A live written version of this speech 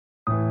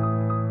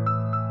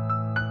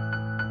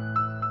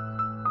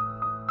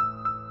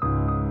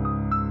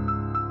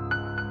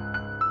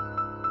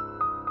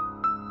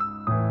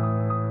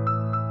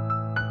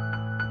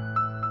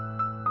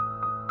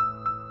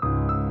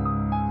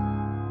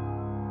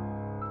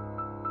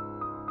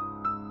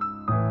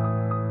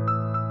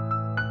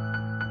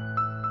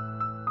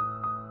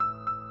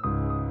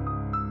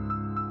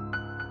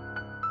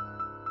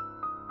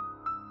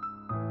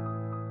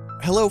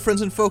Hello,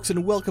 friends and folks,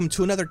 and welcome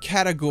to another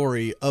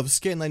category of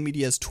Scanline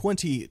Media's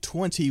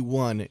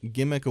 2021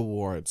 Gimmick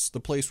Awards, the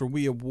place where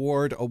we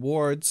award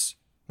awards.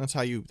 That's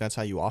how you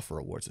offer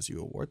awards, as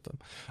you award them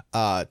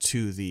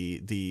to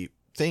the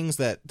things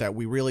that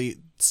we really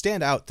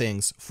stand out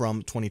things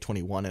from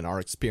 2021 and our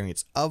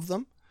experience of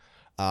them.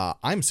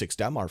 I'm Six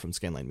Damar from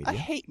Scanline Media. I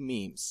hate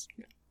memes.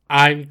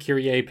 I'm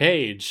Kyrie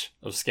Page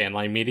of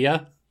Scanline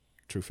Media.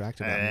 True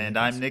fact. And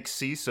I'm Nick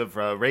Cease of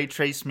Ray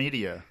Trace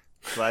Media.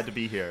 Glad to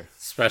be here.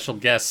 Special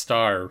guest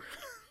star.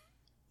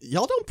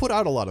 Y'all don't put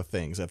out a lot of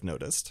things, I've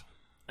noticed.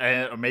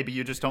 Or maybe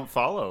you just don't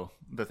follow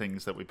the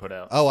things that we put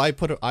out. Oh, I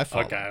follow.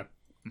 Okay.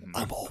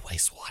 I'm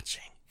always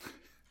watching.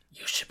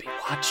 You should be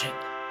watching.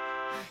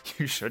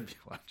 You should be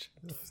watching.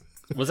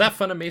 Was that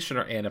Funimation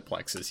or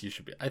Aniplex's? You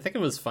should be. I think it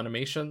was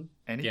Funimation.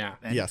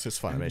 Yes, it's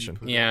Funimation.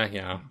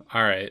 Yeah.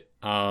 All right.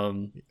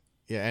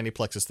 Yeah,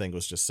 Aniplex's thing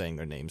was just saying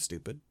their name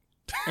stupid.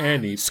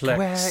 Aniplex. Square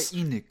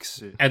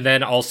Enix. And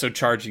then also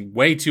charging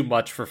way too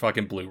much for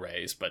fucking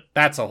Blu-rays, but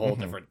that's a whole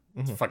different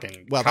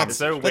fucking. Well, Is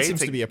there a way that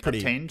seems to be a pretty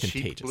obtain contagious.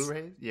 cheap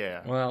Blu-rays?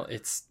 Yeah. Well,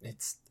 it's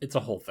a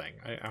whole thing.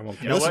 I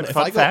won't. You know Listen,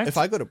 what? if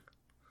I go to.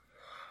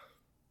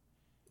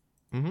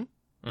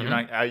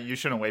 You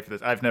shouldn't wait for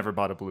this. I've never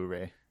bought a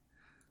Blu-ray.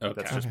 Okay.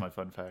 That's just my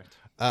fun fact.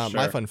 My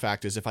Sure. fun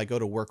fact is if I go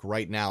to work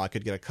right now, I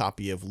could get a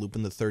copy of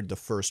Lupin the Third, the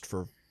First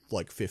for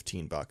like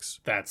 $15.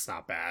 That's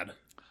not bad.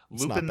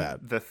 It's Lupin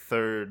not bad. the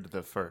Third,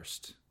 the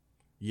First.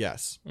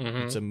 Yes,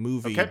 Mhm. it's a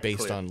movie Okay,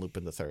 based clear. on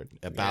Lupin the Third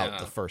about Yeah.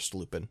 the first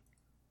Lupin.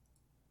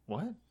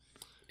 What?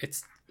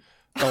 It's.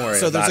 Don't worry.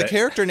 So there's about a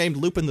character named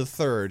Lupin the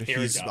Third. Here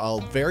we He's go.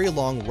 a very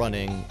long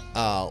running,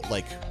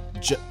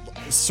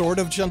 sort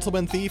of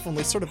gentleman thief,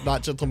 only sort of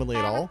not gentlemanly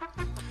at all.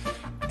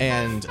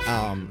 And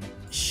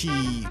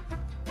he's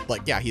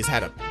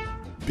had a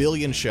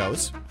billion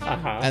shows,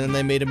 Uh-huh. and then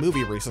they made a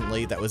movie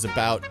recently that was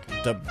about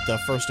the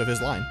first of his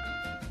line.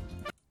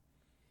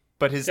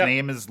 But his Yep.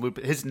 name is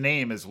Lupin. His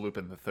name is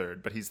Lupin the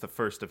Third, but he's the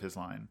first of his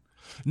line.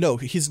 No,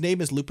 his name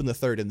is Lupin the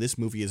Third, and this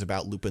movie is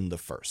about Lupin the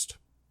First.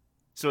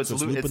 So it's, So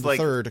it's Lu- Lupin it's the like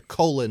Third,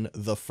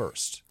 the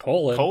First.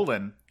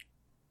 Colon.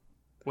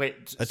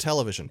 Wait. A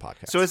television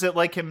podcast. So is it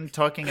like him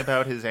talking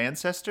about his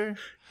ancestor?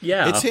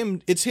 Yeah. It's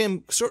him.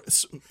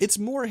 It's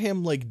more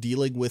him like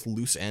dealing with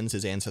loose ends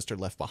his ancestor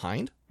left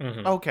behind.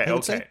 Mhm. Okay, I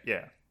would okay, say.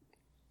 yeah.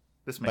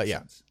 This But makes yeah.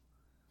 sense.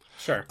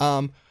 Sure.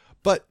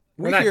 But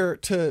we're not- here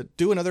to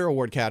do another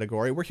award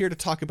category. We're here to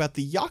talk about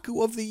the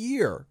Yaku of the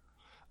Year.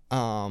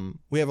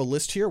 We have a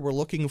list here. We're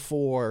looking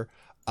for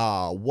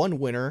one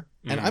winner,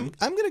 and I'm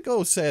gonna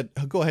go ahead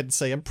and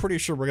say I'm pretty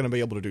sure we're gonna be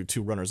able to do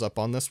two runners up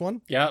on this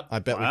one. Yep. I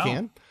bet Wow. we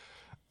can.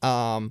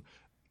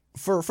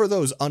 For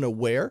those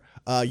unaware,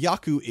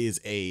 Yaku is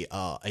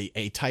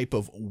a type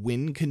of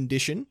win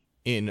condition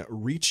in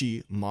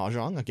Riichi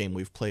Mahjong, a game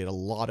we've played a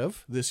lot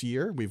of this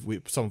year. We've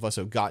some of us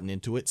have gotten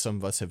into it, some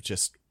of us have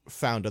just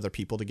found other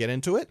people to get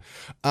into it.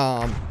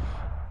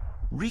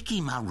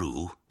 Ricky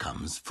Maru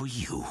comes for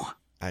you.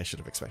 I should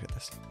have expected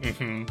this.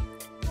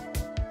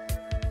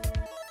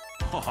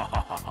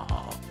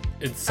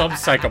 And some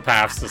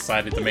psychopaths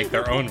decided to make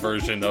their own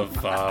version of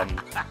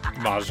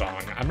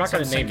Mahjong. I'm not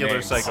going to name Singular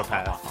names.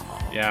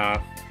 psychopath.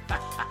 Yeah.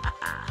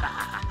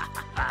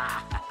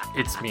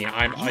 It's me.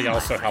 I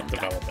also helped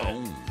develop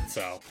it.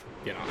 So,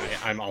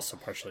 I'm also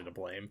partially to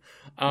blame.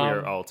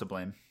 We're all to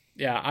blame.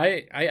 Yeah,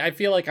 I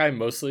feel like I'm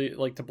mostly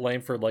like to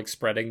blame for like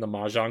spreading the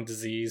Mahjong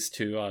disease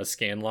to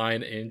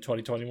Scanline in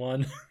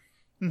 2021.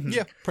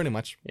 Yeah, pretty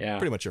much. Yeah.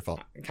 Pretty much your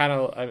fault. I kind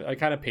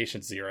of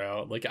patient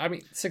zero. Like, I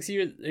mean, 6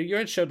 years, you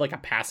had showed like a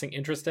passing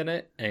interest in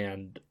it,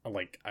 and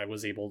like I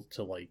was able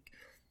to like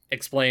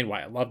explain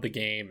why I love the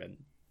game and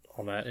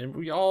all that, and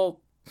we're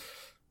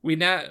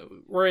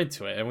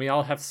into it, and we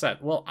all have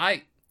set. Well,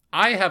 I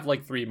have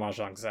like 3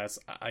 Mahjong sets.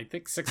 I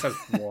think Six has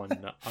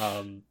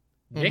 1.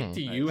 Nick,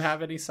 do you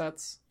have any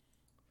sets?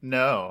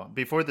 No,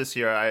 before this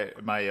year,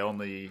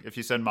 if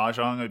you said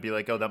Mahjong, I'd be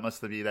like, oh, that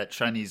must be that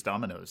Chinese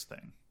dominoes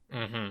thing.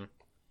 Mm-hmm.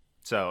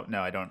 So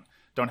no, I don't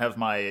have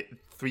my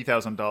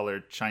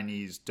 $3,000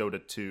 Chinese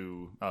Dota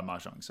 2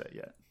 Mahjong set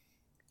yet.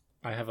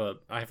 I have a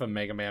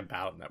Mega Man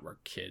Battle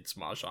Network Kids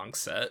Mahjong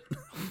set.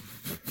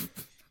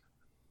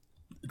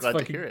 Glad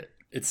to hear it.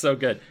 It's so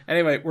good.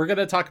 Anyway, we're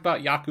gonna talk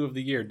about Yaku of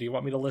the Year. Do you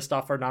want me to list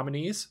off our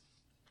nominees?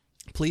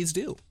 Please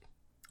do.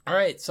 All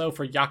right. So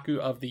for Yaku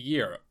of the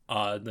Year,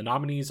 the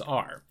nominees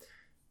are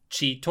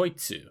Chi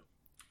Toitsu.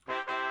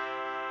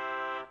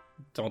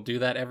 Don't do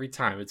that every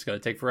time. It's gonna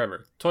take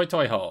forever. Toi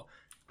Toi Ho.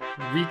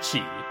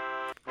 Riichi.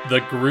 The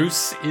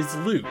Groose is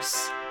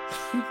Loose.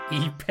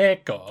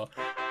 Ipeko.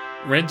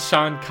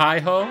 Renshan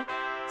Kaiho.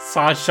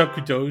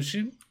 Sashoku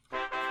Dojin.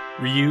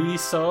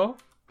 Ryuiso.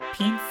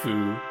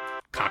 Pinfu.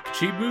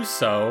 Kakuchi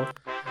Muso.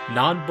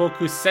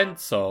 Nanboku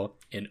Senso.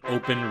 And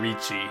Open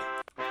Riichi.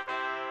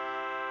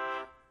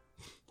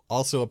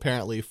 Also,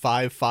 apparently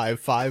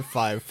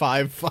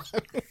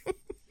 55555.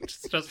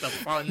 It's just a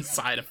fun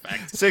side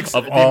effect Six,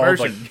 of the all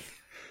immersion.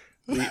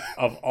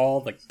 of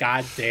all the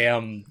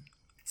goddamn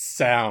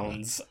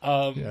sounds.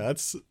 Yeah,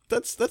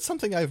 that's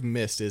something I've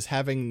missed, is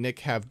having Nick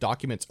have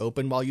documents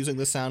open while using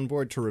the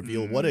soundboard to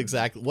reveal what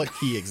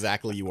key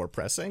exactly you are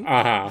pressing.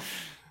 Uh-huh.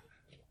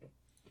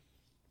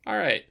 All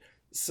right.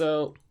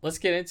 So let's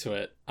get into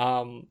it.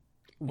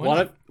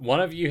 One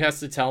of you has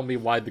to tell me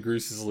why the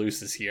Groose is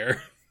Loose is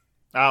here.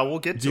 We'll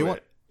get to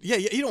it. Yeah,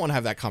 you don't want to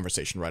have that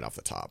conversation right off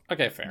the top.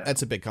 Okay, fair.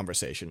 That's a big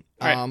conversation.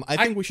 Right. I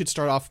think we should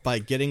start off by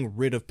getting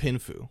rid of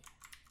Pinfu.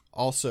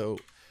 Also,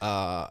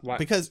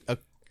 because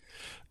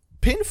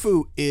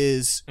Pinfu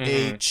is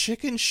a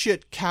chicken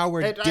shit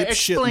coward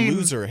dipshit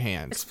loser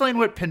hand. Explain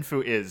what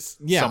Pinfu is.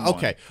 Yeah, someone.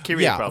 okay.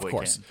 Kiryu yeah, probably of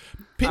course.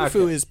 Can.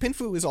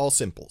 Pinfu is all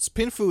simples.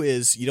 Pinfu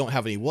is you don't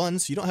have any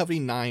ones, you don't have any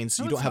nines,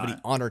 you don't have any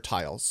honor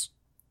tiles.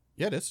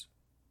 Yeah, it is.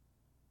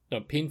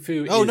 No,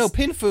 Pinfu Oh, no,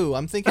 Pinfu.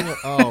 I'm thinking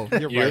of...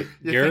 you're right.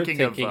 You're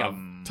thinking of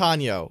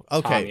Tanyo.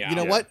 Okay, Tanya, you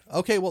know what?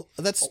 Okay, well,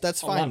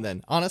 that's fine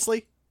then.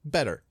 Honestly,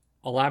 better.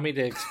 Allow me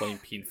to explain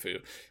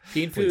Pinfu.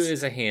 Pinfu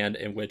is a hand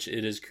in which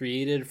it is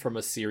created from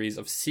a series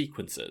of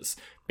sequences.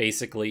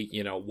 Basically,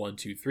 1,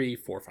 2, 3,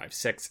 4, 5,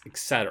 6,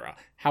 etc.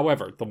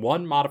 However, the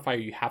one modifier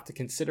you have to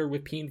consider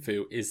with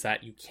Pinfu is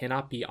that you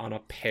cannot be on a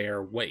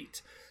pair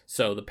weight.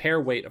 So the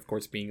pair weight, of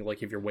course, being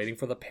like if you're waiting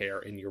for the pair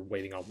and you're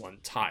waiting on one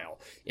tile,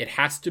 it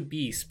has to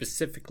be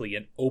specifically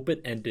an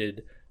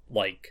open-ended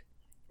weight.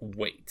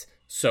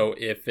 So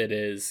if it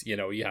is,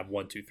 you have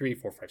 1, 2, 3,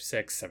 4, 5,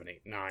 6, 7,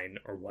 8, 9,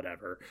 or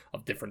whatever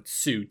of different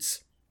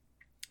suits,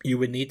 you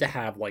would need to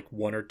have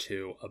one or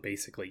two of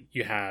basically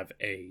you have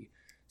a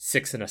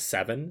 6 and a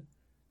 7,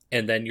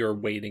 and then you're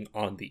waiting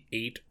on the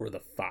 8 or the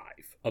 5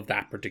 of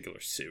that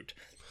particular suit.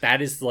 That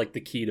is the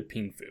key to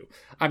Pinfu.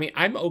 I mean,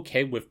 I'm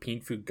okay with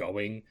Pinfu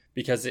going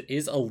because it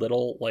is a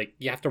little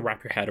you have to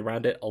wrap your head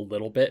around it a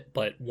little bit.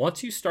 But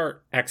once you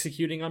start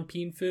executing on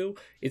Pinfu,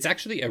 it's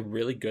actually a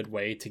really good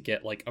way to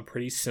get a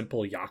pretty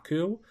simple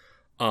Yaku,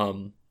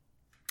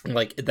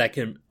 that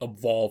can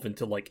evolve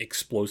into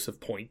explosive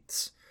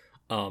points.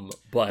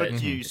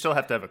 But you still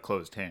have to have a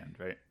closed hand,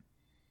 right?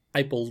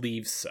 I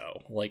believe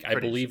so. I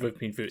believe with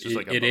Pinfu,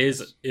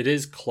 it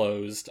is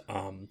closed.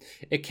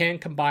 It can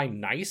combine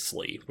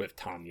nicely with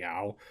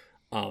Tanyao,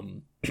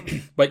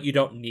 but you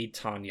don't need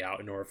Tanyao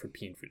in order for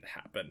Pinfu to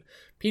happen.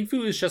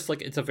 Pinfu is just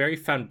it's a very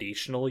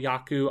foundational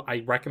Yaku.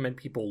 I recommend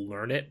people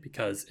learn it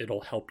because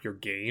it'll help your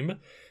game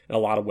in a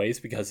lot of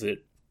ways because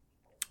it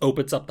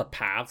opens up the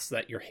paths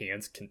that your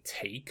hands can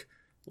take,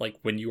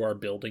 when you are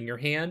building your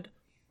hand.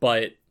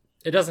 But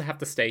it doesn't have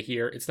to stay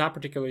here. It's not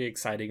particularly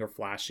exciting or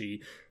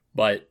flashy,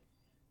 but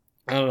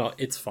I don't know.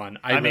 It's fun.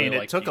 I mean,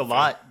 it took a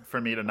lot for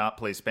me to not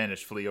play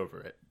Spanish Flea over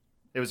it.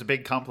 It was a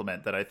big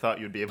compliment that I thought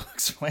you'd be able to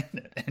explain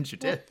it, and you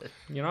did.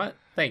 You know what?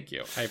 Thank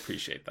you. I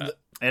appreciate that.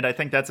 And I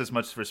think that's as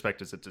much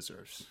respect as it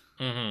deserves.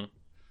 Mm-hmm.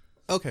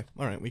 Okay,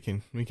 all right. We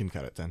can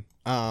cut it then.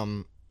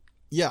 I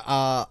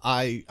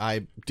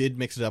did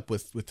mix it up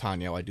with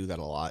Tanyao. I do that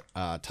a lot.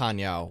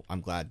 Tanyao,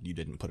 I'm glad you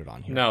didn't put it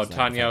on here. No,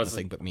 Tanyao's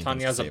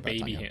a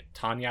baby hand.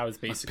 Tanyao is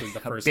basically the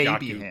first baby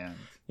Yaku hand.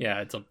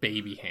 Yeah, it's a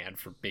baby hand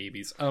for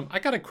babies. I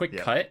got a quick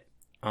cut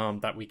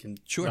that we can...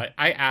 Sure.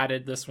 I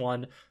added this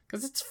one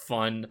because it's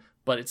fun,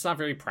 but it's not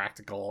very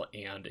practical,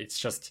 and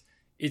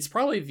it's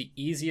probably the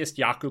easiest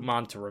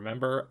Yakumon to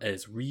remember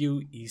as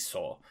Ryu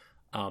Iso.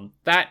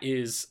 That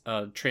is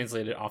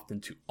translated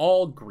often to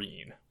all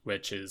green,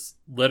 which is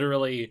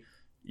literally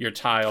your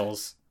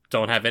tiles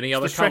don't have any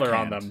other color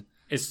on them.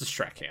 It's the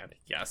Shrek hand,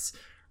 yes.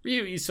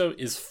 Ryu Iso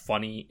is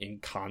funny in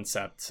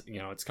concept.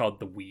 It's called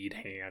the weed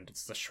hand.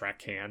 It's the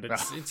Shrek hand.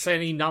 It's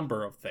any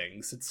number of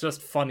things. It's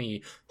just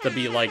funny to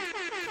be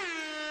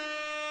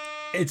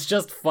it's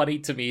just funny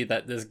to me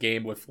that this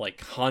game with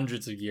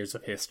hundreds of years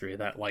of history,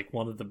 that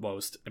one of the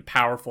most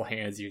powerful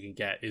hands you can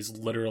get is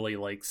literally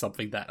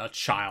something that a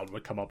child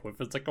would come up with.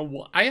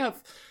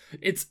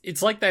 It's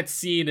it's like that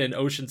scene in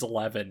Ocean's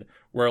 11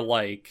 where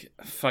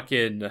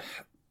fucking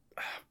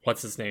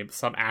what's his name?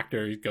 Some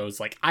actor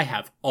goes I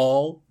have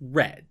all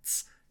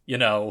reds,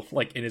 in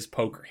his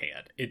poker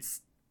hand. It's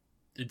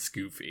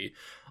goofy.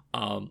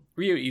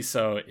 Ryu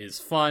Iso is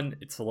fun.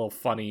 It's a little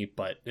funny,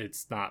 but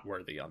it's not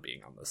worthy of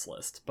being on this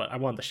list. But I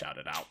wanted to shout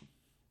it out.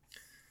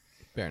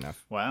 Fair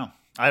enough. Wow.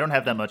 I don't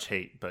have that much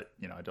hate, but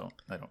I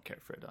don't care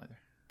for it either.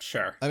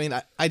 Sure. I mean,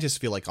 I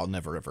just feel I'll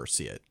never ever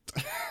see it.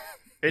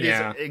 It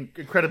is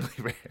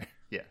incredibly rare.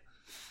 Yeah.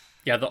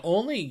 Yeah, the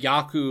only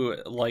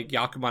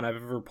Yakumon I've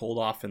ever pulled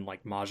off in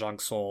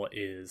Mahjong Soul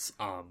is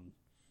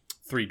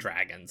Three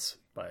Dragons,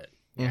 but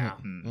yeah.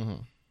 Mm-hmm.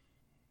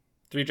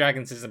 Three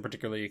Dragons isn't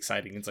particularly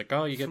exciting. It's you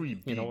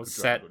get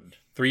set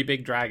 3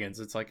 big dragons.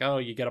 It's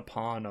you get a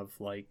pawn of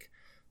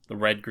the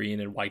red, green,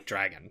 and white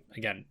dragon.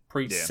 Again,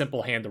 pretty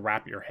simple hand to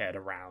wrap your head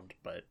around,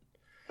 but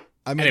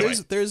I mean, anyway.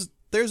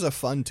 there's a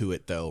fun to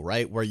it though,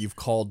 right? Where you've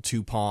called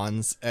 2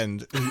 pawns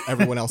and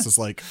everyone else is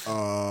suddenly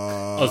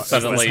is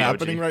this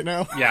happening right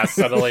now? Yeah,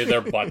 suddenly their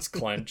butts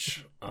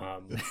clench.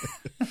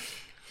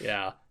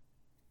 Yeah.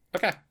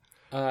 Okay.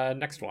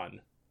 Next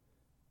one.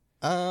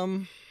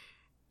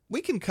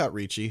 We can cut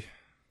Ricci.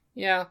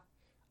 Yeah.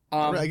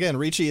 Again,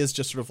 Ricci is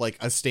just sort of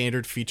a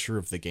standard feature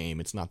of the game.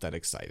 It's not that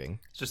exciting.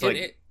 It's just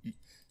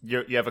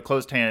you have a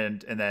closed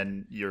hand, and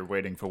then you're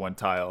waiting for one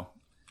tile,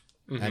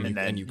 and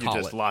then you call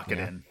just it. lock it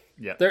in.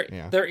 Yeah.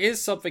 There is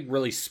something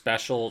really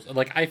special.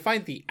 Like, I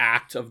find the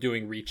act of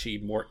doing Ricci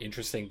more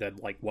interesting than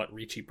like what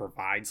Ricci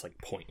provides, like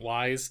point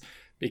wise,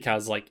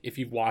 because like if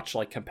you've watched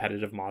like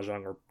competitive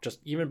mahjong or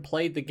just even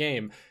played the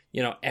game,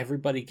 you know,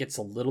 everybody gets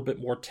a little bit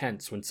more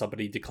tense when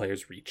somebody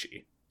declares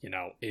Ricci. You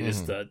know, it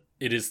is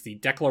the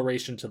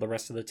declaration to the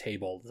rest of the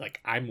table, like,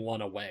 I'm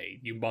one away.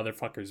 You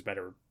motherfuckers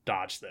better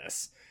dodge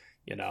this.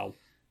 You know,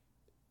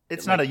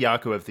 it's not a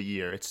Yaku of the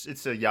year. It's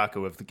a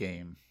Yaku of the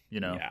game. You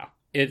know. Yeah.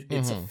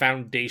 It's a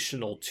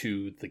foundational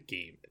to the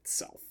game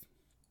itself.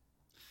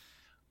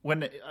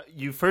 When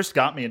you first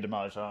got me into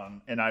Mahjong,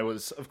 and I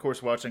was, of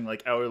course, watching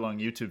like hour-long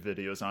YouTube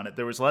videos on it,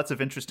 there was lots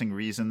of interesting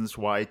reasons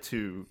why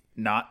to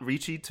not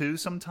Ricci too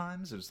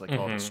sometimes. It was like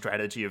all the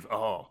strategy of,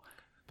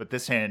 but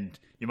this hand,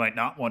 you might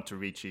not want to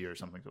Ricci or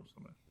something.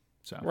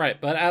 So.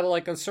 Right, but at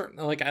like a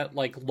certain, like at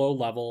like low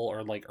level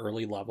or like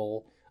early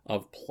level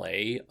of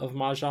play of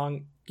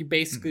Mahjong, you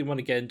basically want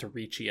to get into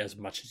Ricci as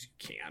much as you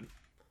can.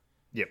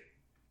 Yep.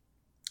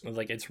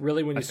 Like, it's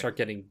really when you start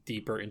getting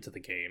deeper into the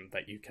game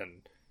that you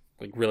can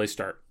like really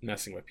start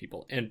messing with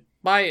people, and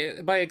by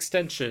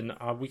extension,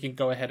 we can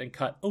go ahead and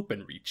cut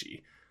open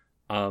Ricci.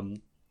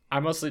 I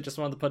mostly just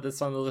wanted to put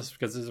this on the list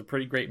because there's a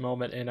pretty great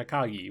moment in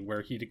Akagi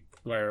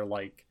where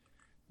like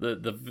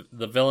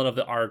the villain of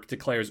the arc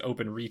declares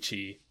open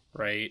Ricci,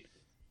 right?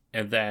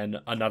 And then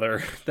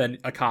then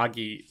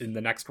Akagi in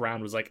the next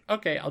round was like,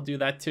 okay, I'll do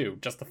that too,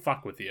 just to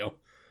fuck with you.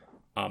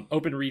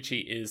 Open Ricci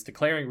is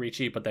declaring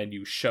Ricci, but then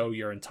you show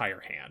your entire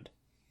hand.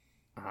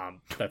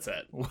 That's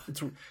it.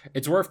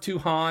 It's worth 2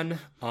 Han.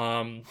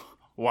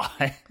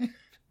 Why?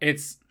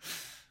 It's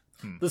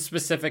the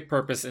specific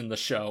purpose in the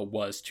show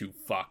was to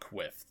fuck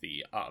with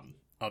the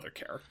other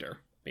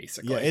character,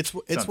 basically. Yeah, it's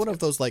one of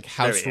those like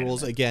house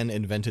rules again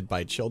invented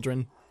by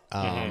children.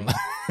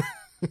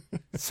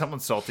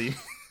 Someone's salty.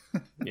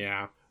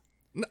 Yeah.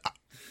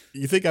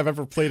 You think I've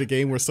ever played a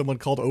game where someone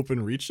called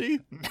open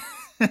Ricci?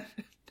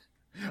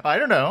 I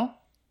don't know.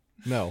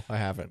 No, I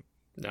haven't.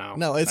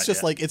 No, it's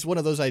just like, it's one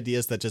of those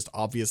ideas that just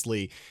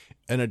obviously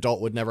an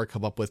adult would never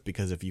come up with,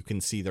 because if you can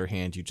see their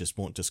hand, you just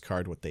won't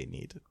discard what they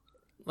need.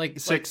 Like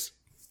 6.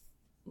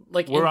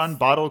 Like we're on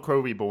Bottle Crow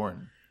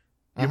Reborn.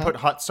 You put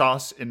hot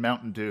sauce in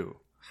Mountain Dew.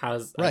 I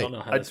don't know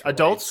how this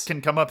adults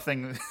can come up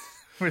things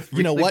with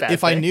you know really what? bad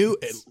If I things. knew,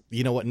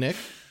 you know what, Nick?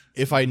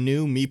 If I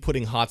knew me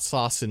putting hot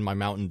sauce in my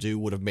Mountain Dew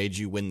would have made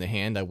you win the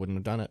hand, I wouldn't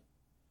have done it.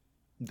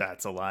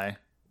 That's a lie.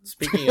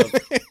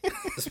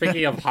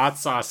 Speaking of hot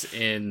sauce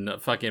in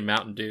fucking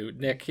Mountain Dew,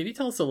 Nick, can you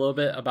tell us a little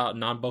bit about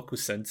Nanboku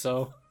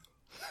Senso?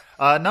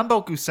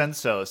 Nanboku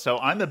Senso. So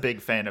I'm a big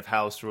fan of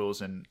house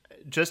rules and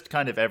just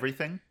kind of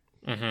everything.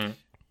 This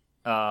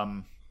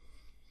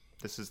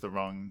is the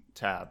wrong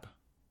tab.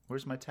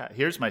 Where's my tab?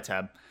 Here's my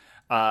tab.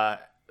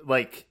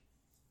 Like,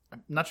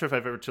 I'm not sure if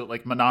I've ever told,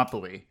 like,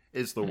 Monopoly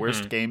is the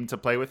worst game to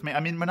play with me. I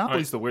mean,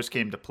 Monopoly's the worst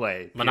game to play.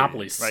 Period,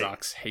 Monopoly right?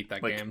 sucks. Hate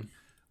that game.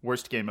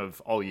 Worst game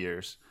of all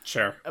years.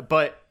 Sure.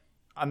 But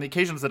on the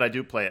occasions that I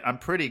do play it, I'm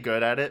pretty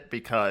good at it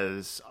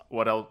because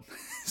what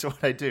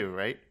I do,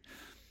 right?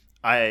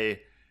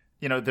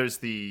 There's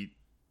the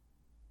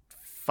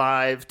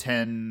 5,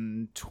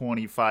 10,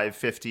 25,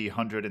 50,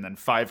 100, and then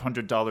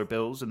 $500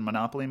 bills in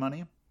Monopoly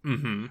money.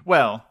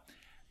 Well,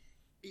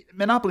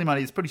 Monopoly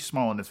money is pretty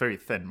small and it's very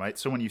thin, right?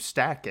 So when you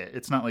stack it,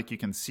 it's not like you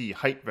can see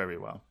height very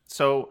well.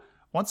 So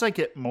once I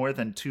get more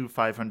than 2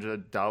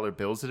 $500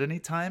 bills at any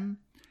time,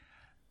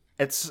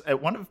 it's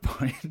at one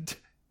point,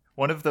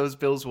 one of those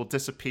bills will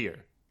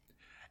disappear.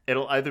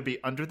 It'll either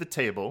be under the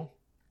table,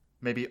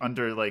 maybe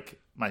under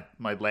like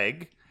my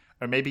leg,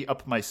 or maybe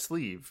up my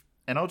sleeve.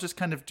 And I'll just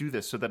kind of do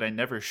this so that I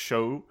never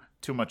show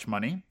too much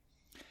money.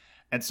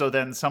 And so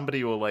then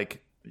somebody will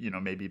like,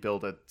 maybe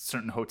build a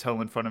certain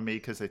hotel in front of me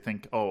because they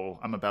think, oh,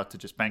 I'm about to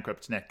just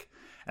bankrupt Nick.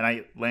 And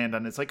I land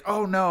on it's like,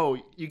 oh no,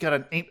 you got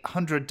an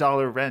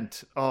 $800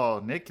 rent.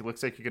 Oh, Nick, it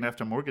looks like you're going to have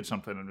to mortgage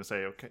something. And I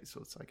say, okay,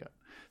 so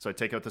I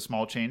take out the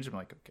small change. I'm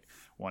like, okay,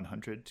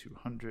 100,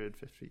 200,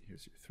 50,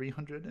 here's your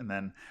 300. And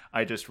then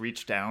I just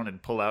reach down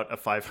and pull out a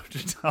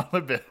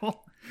 $500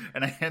 bill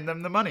and I hand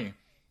them the money.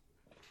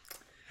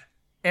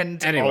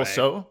 And anyway,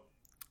 also,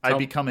 I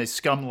become a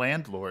scum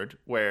landlord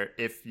where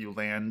if you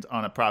land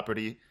on a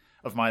property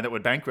of mine that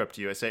would bankrupt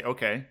you, I say,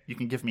 okay, you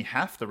can give me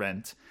half the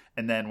rent.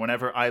 And then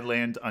whenever I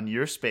land on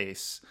your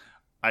space,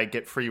 I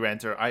get free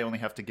rent, or I only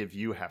have to give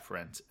you half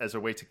rent as a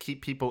way to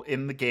keep people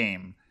in the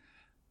game,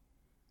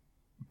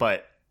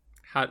 but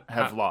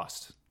have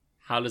lost.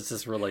 How does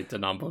this relate to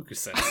Nanboku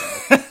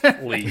Senso?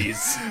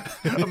 Please.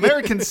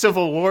 American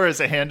Civil War is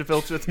a hand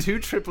built with 2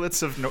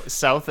 triplets of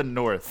South and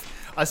North,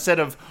 a set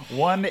of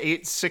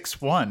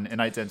 1861 in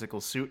identical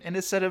suit, and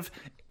a set of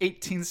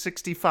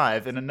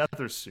 1865 in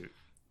another suit.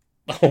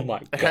 Oh my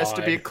god. It has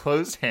to be a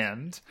closed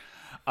hand.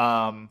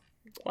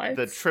 What?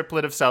 The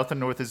triplet of South and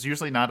North is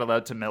usually not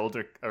allowed to meld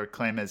or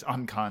claim as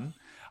unkan.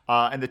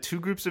 And the 2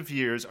 groups of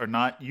years are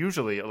not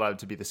usually allowed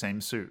to be the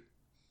same suit.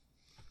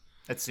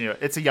 It's a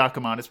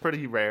Yakuman. It's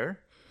pretty rare.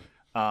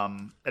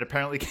 It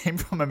apparently came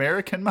from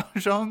American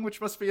mahjong, which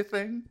must be a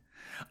thing.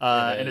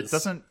 And it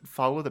doesn't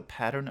follow the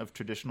pattern of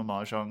traditional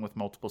mahjong with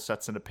multiple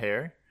sets in a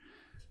pair.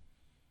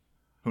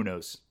 Who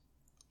knows?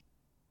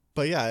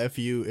 But yeah, if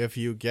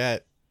you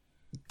get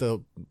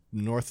the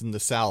North and the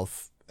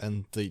South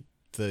and the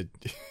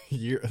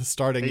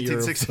starting year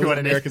of the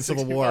American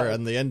Civil War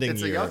and the ending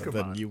year,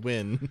 then you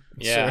win.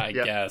 Yeah, Sure. I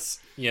guess.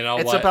 You know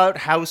it's what? It's about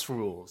house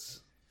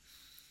rules.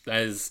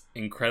 That is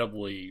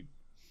incredibly...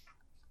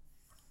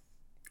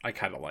 I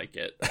kind of like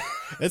it.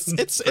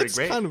 It's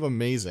great. kind of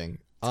amazing.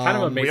 Kind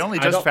of amazing. We only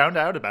just found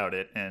out about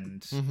it,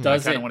 and I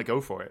kind of want to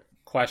go for it.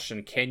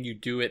 Question, can you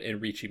do it in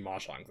Ricci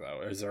Mahjong, though?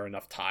 Or is there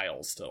enough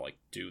tiles to, like,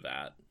 do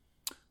that?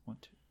 1,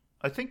 2.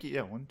 I think,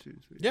 1, 2,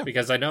 3. Yeah.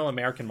 Because I know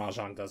American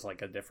Mahjong does,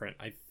 like, a different...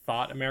 I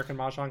thought American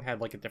Mahjong had,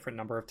 like, a different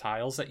number of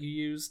tiles that you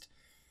used.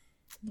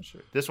 I'm not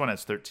sure. This one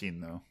has 13,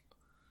 though.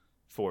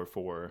 4,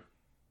 4.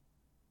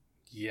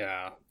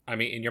 Yeah. I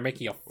mean, and you're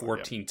making a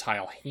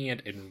 14-tile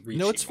hand in Ricci.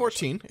 No, it's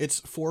 14. It's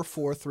 4,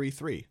 4, 3,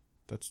 3.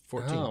 That's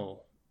 14. Oh,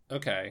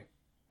 okay.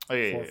 Oh,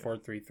 yeah, 4, 4,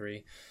 3,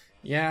 3.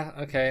 Yeah,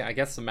 okay. I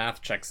guess the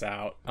math checks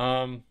out.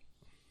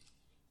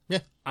 Yeah.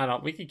 I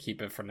don't... We could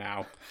keep it for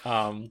now.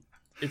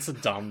 It's a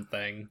dumb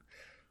thing.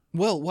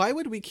 Well, why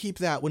would we keep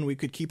that when we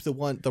could keep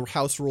the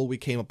house rule we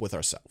came up with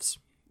ourselves?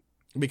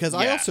 Because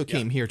I also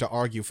came here to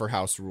argue for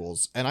house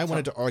rules, and I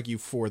wanted to argue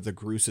for the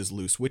Groose is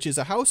Loose, which is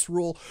a house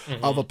rule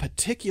of a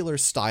particular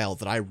style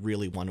that I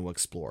really want to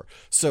explore.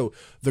 So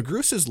the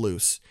Groose is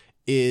Loose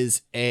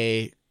is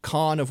a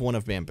con of one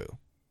of bamboo.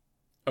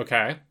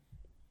 Okay.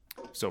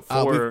 So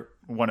 4,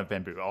 1 of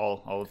bamboo.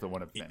 All of the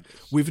 1 of bamboo.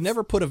 We've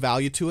never put a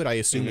value to it. I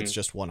assume it's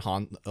just one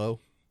Han.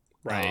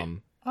 Right.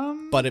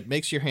 But it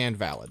makes your hand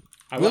valid.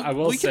 I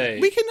will say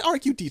we can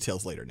argue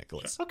details later,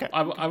 Nicholas. Okay.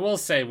 I will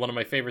say one of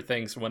my favorite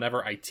things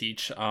whenever I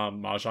teach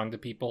mahjong to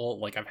people,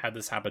 like I've had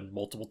this happen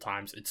multiple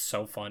times. It's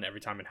so fun every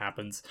time it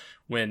happens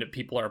when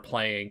people are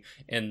playing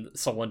and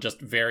someone just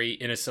very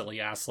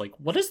innocently asks, like,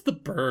 "What does the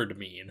bird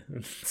mean?"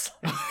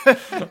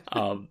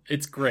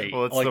 It's great.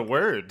 Well, it's like, the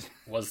word.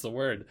 Was the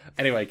word.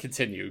 Anyway,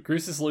 continue.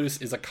 Groose is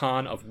Loose is a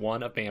con of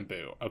 1 of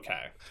bamboo.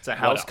 Okay. It's a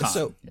house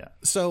con.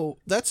 So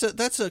that's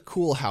a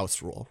cool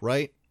house rule,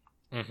 right?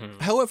 Mm-hmm.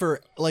 However,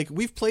 like,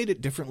 we've played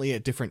it differently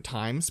at different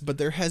times, but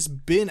there has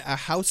been a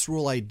house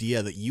rule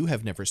idea that you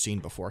have never seen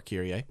before,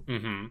 Kyrie.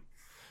 Mm-hmm.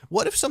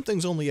 What if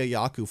something's only a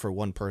Yaku for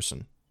one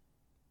person?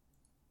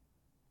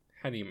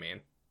 How do you mean?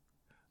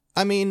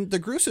 I mean, the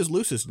Groose is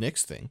Loose is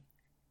Nick's thing.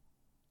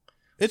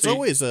 It's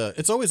always a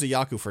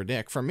Yaku for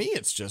Nick. For me,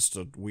 it's just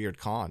a weird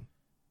con.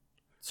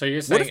 So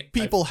you're saying... What if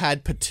people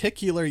had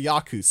particular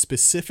Yaku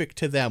specific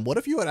to them? What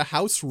if you had a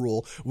house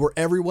rule where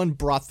everyone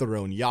brought their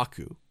own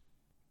Yaku?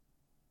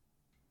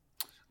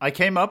 I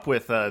came up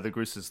with the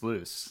Groose is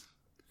Loose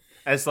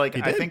as like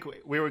I think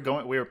we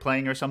were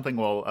playing or something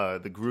while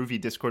the Groovy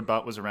Discord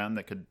bot was around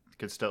that could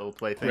still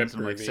play things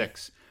in like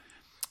 6.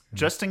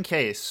 Just in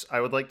case,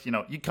 I would like you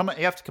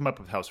have to come up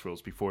with house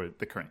rules before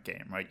the current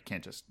game, right? You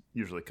can't just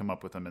usually come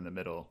up with them in the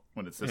middle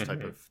when it's this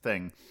type of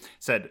thing.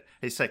 Said,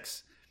 hey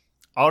 6,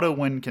 auto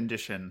win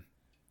condition.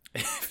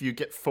 If you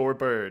get 4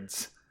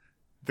 birds,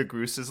 the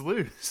Groose is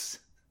Loose.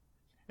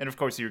 And of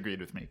course you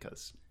agreed with me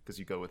because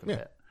you go with a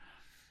bet.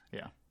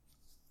 Yeah.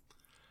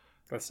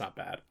 That's not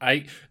bad.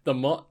 I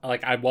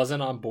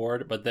wasn't on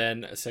board, but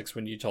then 6,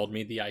 when you told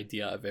me the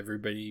idea of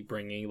everybody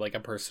bringing like a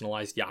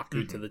personalized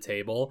Yaku to the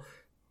table,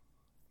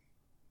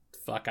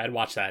 fuck, I'd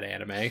watch that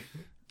anime.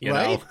 You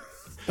know?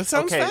 That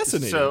sounds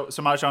fascinating. So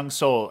Mahjong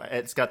Soul,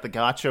 it's got the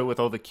gacha with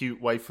all the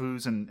cute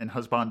waifus and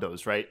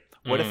husbandos, right?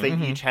 What if they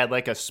each had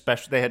like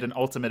they had an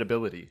ultimate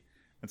ability,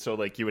 and so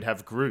like you would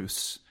have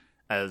Groose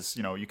as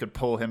you could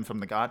pull him from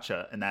the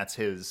gacha, and that's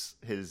his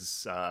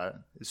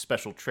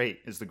special trait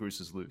is the Groose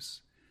is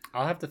Loose.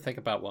 I'll have to think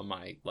about what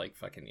my like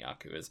fucking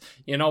Yaku is.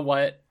 You know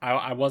what?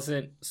 I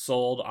wasn't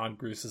sold on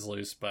Groose is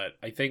Loose, but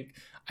I think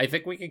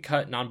we can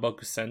cut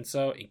Nanboku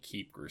Senso and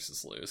keep Groose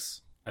is Loose.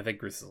 I think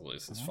Groose is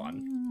Loose is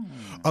fun.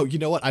 Oh, you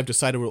know what? I've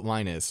decided what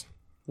mine is.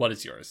 What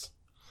is yours?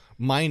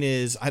 Mine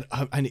is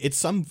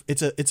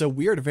it's a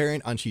weird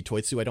variant on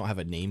Shitoitsu. I don't have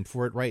a name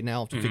for it right now.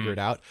 I'll have to figure it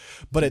out.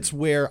 But it's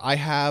where I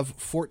have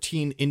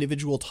 14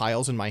 individual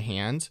tiles in my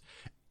hand,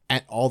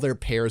 and all their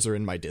pairs are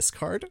in my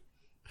discard.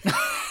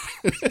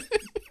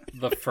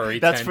 The furry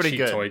That's Tenchi pretty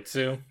good.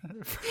 Toitsu.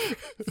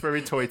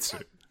 Furry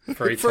Toitsu.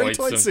 Furry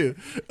Toitsu.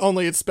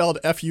 Only it's spelled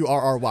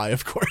Furry,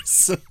 of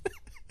course.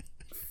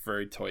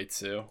 Furry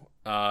Toitsu.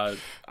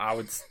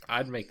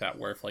 I'd make that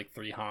worth like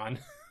 3 Han.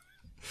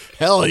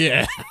 Hell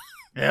yeah.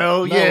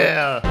 Hell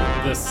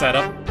yeah. The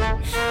setup.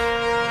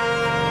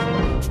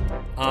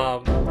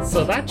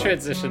 So that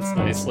transitions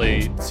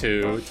nicely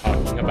to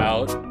talking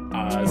about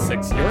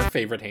 6, your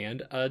favorite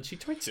hand,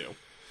 Chitoitsu.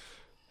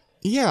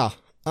 Yeah.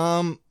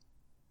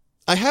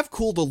 I have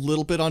cooled a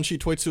little bit on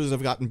Chitoitsu as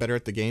I've gotten better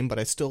at the game, but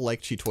I still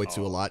like Chitoitsu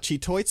a lot.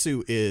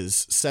 Chitoitsu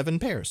is 7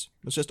 pairs.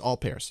 It's just all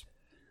pairs.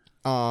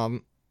 The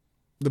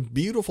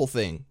beautiful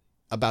thing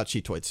about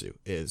Chitoitsu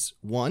is,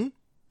 1,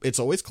 it's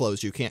always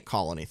closed. You can't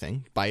call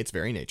anything by its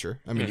very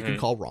nature. I mean, you can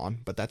call Ron,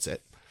 but that's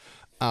it.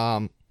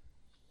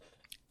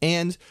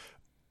 And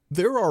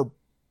there are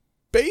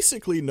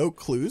basically no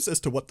clues as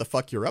to what the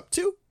fuck you're up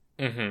to.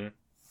 Mm-hmm.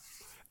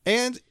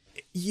 And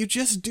you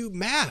just do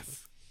math.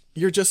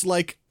 You're just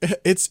like,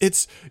 it's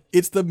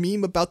the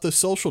meme about the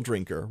social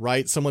drinker,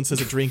 right? Someone says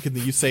a drink and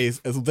then you say,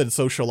 then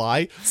so shall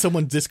I.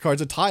 Someone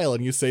discards a tile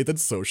and you say, then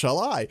so shall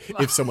I.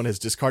 If someone has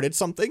discarded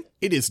something,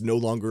 it is no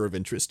longer of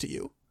interest to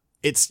you.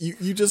 It's,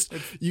 you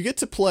get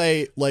to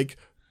play, like,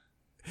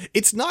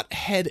 it's not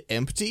head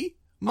empty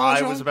mahjong.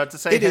 I was about to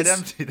say head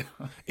empty,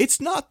 though. It's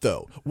not,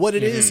 though. What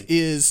it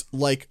is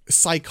like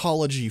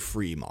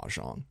psychology-free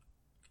mahjong.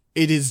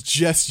 It is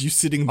just you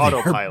sitting there,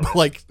 autopilot.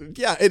 Like,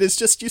 yeah, it is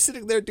just you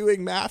sitting there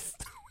doing math.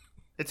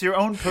 It's your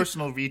own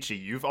personal Vici.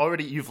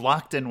 You've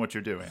locked in what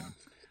you're doing.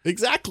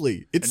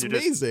 Exactly. It's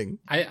amazing.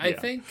 I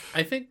think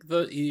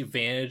the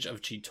advantage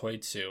of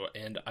Chitoitsu,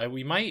 and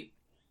we might,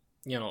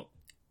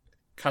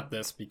 cut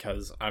this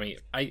because I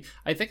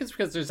think it's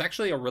because there's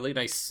actually a really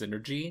nice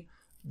synergy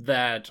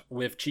that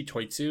with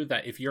Chitoitsu,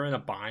 that if you're in a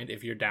bind,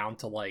 if you're down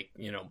to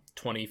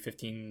 20,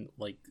 15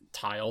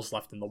 tiles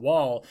left in the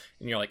wall,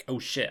 and you're like, oh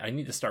shit, I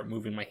need to start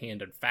moving my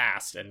hand and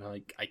fast, and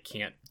I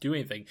can't do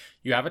anything,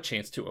 you have a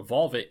chance to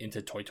evolve it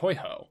into Toi Toi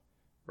Ho,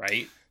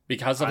 right?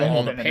 Because of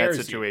all the pairs. In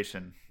that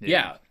situation.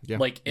 Yeah.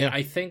 And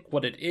I think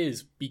what it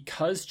is,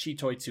 because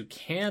Chitoitsu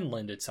can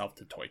lend itself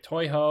to Toi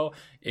Toi Ho,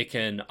 it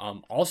can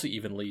also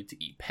even lead to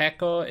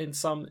Ipeko in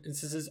some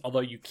instances, although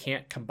you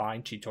can't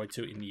combine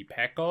Chitoitsu and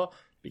Ipeko,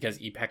 because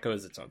Ipeko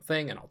is its own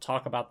thing, and I'll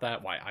talk about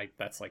that,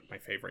 that's my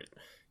favorite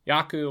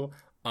Yaku.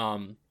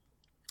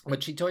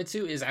 But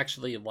Chitoitsu is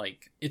actually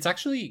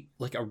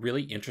a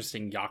really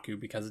interesting Yaku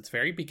because it's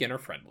very beginner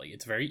friendly.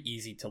 It's very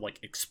easy to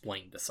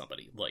explain to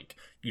somebody.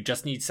 You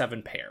just need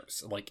 7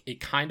 pairs.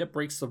 It kind of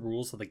breaks the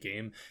rules of the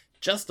game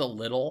just a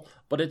little,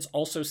 but it's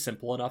also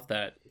simple enough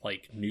that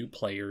new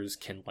players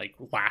can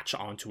latch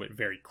onto it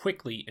very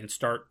quickly and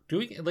start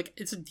doing it.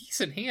 It's a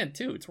decent hand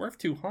too. It's worth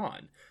 2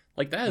 Han.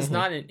 That is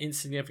not an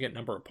insignificant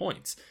number of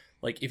points.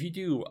 If you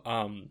do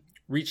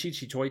Richi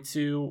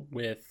Chitoitsu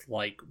with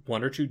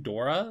 1 or 2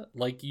 Dora,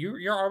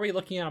 you're already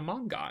looking at a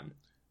Mongon.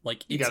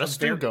 You got a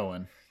stew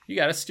going. You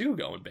got a stew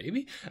going,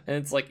 baby.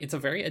 And it's a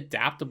very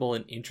adaptable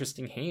and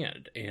interesting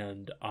hand.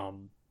 And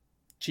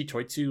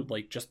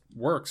Chitoitsu just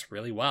works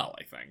really well,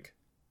 I think.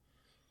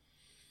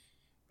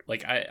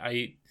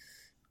 I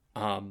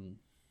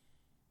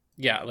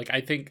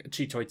think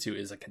Chitoitsu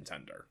is a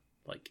contender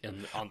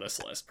on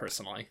this list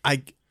personally.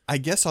 I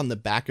guess on the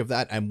back of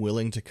that, I'm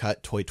willing to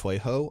cut Toi Toi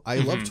Ho. I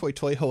love Toi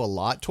Toi Ho a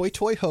lot. Toi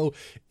Toi Ho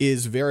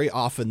is very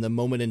often the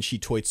moment in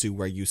Chitoitsu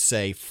where you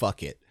say,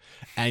 fuck it,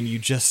 and you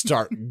just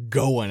start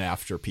going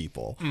after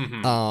people.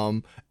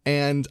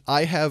 And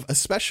I have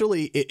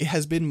it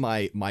has been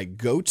my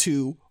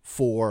go-to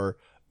for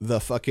the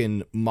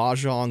fucking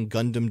Mahjong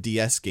Gundam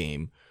DS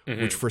game,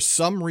 which for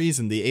some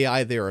reason the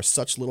AI there are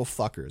such little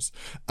fuckers.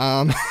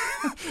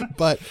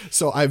 But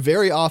so I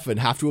very often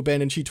have to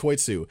abandon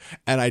Chitoitsu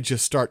and I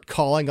just start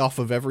calling off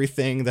of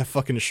everything that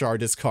fucking Char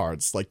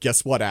discards.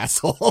 Guess what,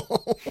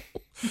 asshole?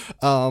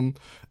 And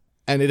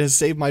it has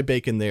saved my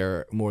bacon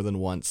there more than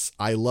once.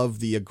 I love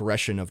the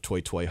aggression of Toi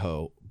Toi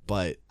Ho,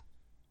 but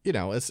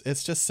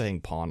it's just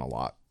saying pawn a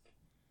lot.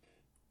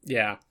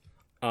 Yeah.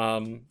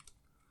 Oh,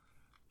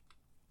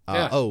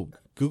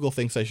 Google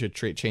thinks I should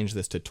change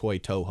this to Toi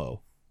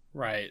Toho.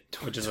 Right,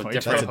 which is a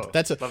different.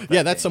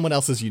 That's someone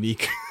else's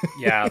unique.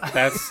 Yeah,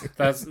 that's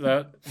best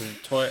Toy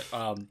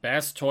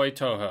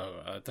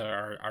Toho,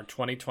 our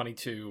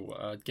 2022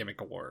 Gimmick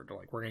Award.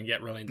 We're gonna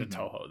get really into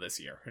Toho this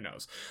year. Who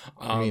knows?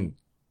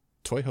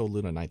 Toiho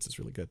Luna Nights is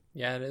really good.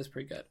 Yeah, it is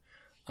pretty good.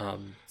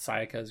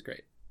 Sayaka is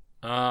great.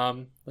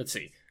 Let's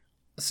see.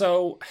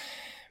 So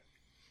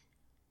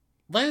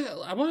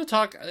I want to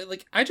talk.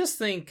 I just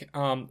think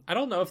I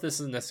don't know if this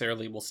is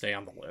necessarily will stay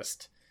on the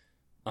list.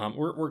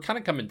 We're kind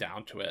of coming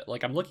down to it.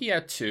 I'm looking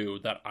at 2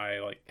 that I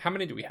like. How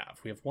many do we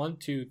have? We have 1,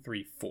 2,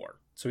 3, 4.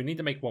 So we need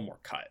to make one more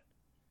cut.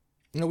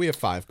 No, we have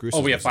 5.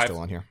 We have 5 still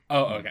on here.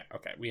 Oh,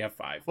 okay. We have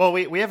 5. Well,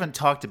 we haven't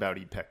talked about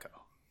Ipeko.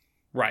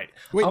 Right.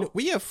 Wait, no,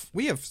 we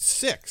have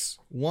 6.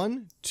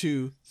 1,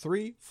 2,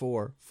 3,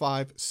 4,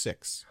 5,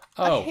 6.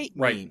 Oh, I hate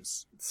right.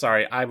 memes.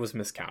 Sorry, I was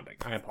miscounting.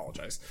 I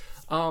apologize.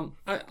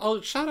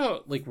 I'll shout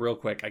out real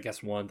quick. I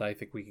guess one that I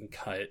think we can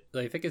cut.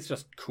 I think it's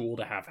just cool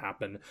to have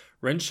happen.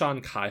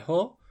 Renshan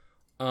Kaiho.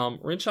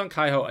 Renshan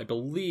Kaiho, I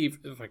believe,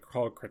 if I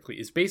recall it correctly,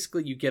 is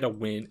basically you get a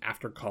win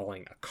after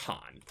calling a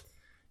con.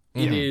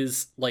 It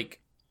is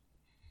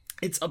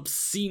it's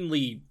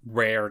obscenely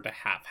rare to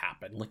have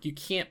happen. You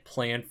can't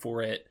plan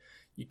for it.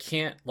 You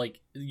can't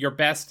your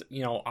best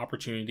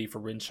opportunity for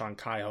Renshan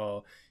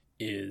Kaiho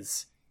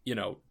is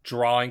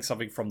drawing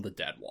something from the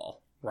dead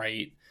wall,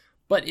 right?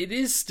 But it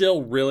is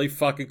still really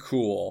fucking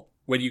cool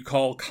when you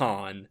call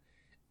con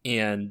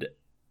and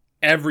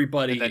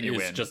everybody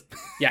is just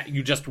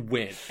you just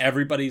win.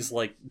 Everybody's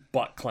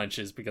butt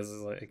clenches because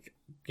it's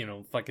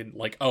fucking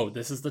oh,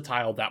 this is the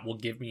tile that will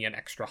give me an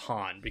extra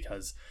Han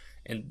because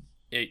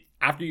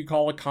after you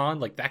call a con,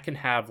 that can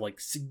have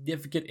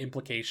significant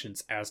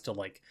implications as to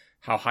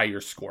how high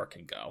your score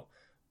can go.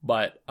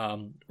 But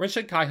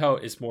Renshin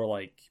Kaiho is more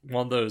like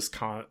one of those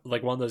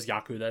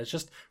Yaku that is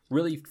just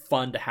really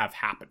fun to have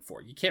happen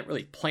for. You can't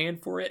really plan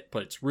for it,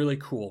 but it's really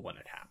cool when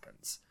it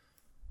happens.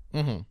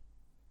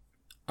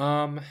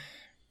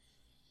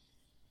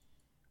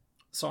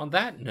 So on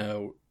that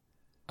note,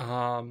 you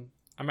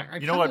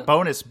know what?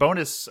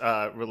 Bonus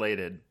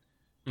related.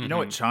 You know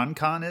what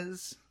Chankan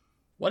is?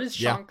 What is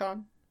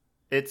Chankan?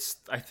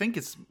 I think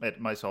it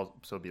might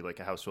also be like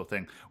a house rule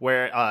thing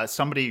where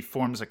somebody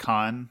forms a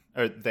con,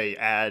 or they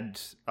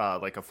add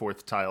like a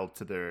fourth tile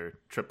to their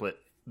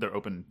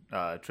open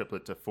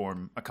triplet to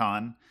form a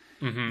con.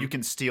 You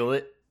can steal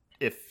it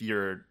if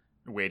you're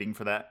waiting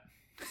for that.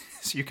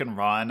 So you can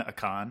run a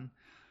con.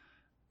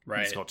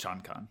 Right. It's called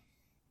Chankan.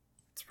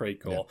 It's pretty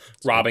cool. Yeah,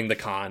 robbing the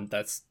con.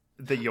 That's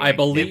I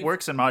believe it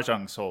works in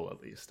Mahjong Soul,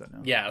 at least. I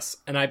know. Yes,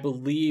 and I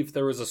believe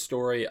there was a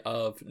story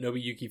of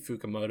Nobuyuki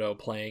Fukumoto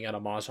playing at a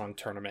Mahjong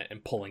tournament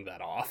and pulling that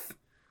off,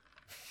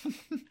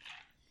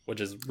 which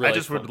is really I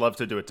just fun. would love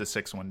to do it to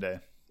 6 one day.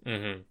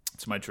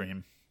 It's my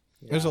dream.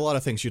 Yeah. There's a lot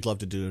of things you'd love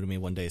to do to me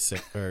one day,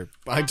 6. Or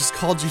I just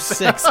called you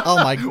 6.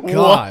 Oh my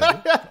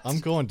god! I'm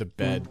going to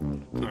bed.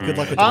 Good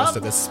luck with the rest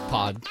of this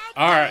pod.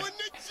 All right.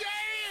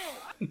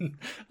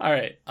 All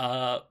right,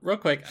 real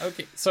quick.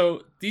 Okay,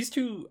 so these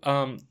two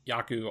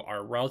Yaku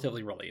are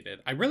relatively related.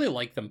 I really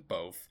like them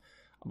both,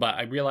 but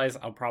I realize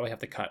I'll probably have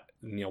to cut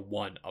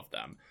one of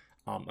them.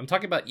 I'm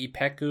talking about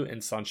Ippeku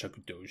and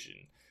Sanshoku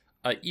Dojin.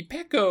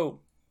 Ippeku,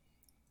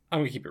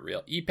 I'm gonna keep it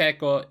real.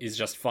 Ippeku is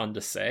just fun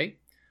to say,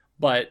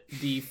 but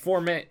the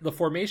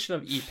formation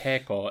of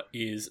Ippeku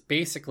is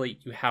basically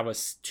you have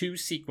two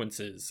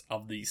sequences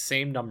of the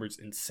same numbers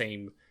in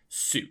same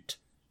suit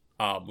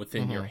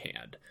within your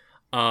hand.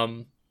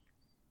 So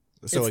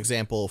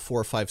example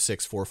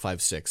 456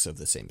 456 of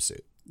the same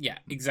suit. Yeah,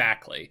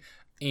 exactly.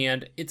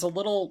 And it's a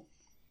little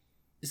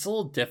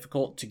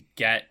difficult to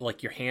get,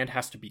 like, your hand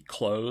has to be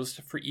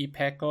closed for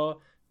Ippeku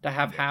to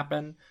have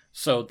happen.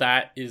 So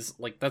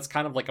that's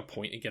kind of like a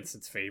point against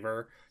its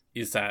favor,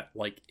 is that,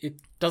 like,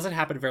 it doesn't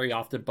happen very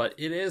often, but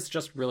it is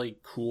just really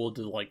cool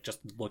to, like, just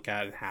look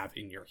at and have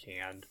in your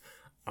hand.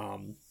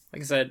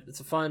 Like I said, it's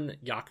a fun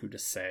Yaku to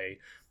say,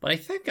 but I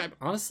think I'm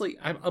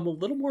a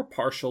little more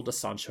partial to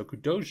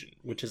Sanshoku Dojin,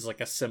 which is like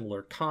a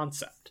similar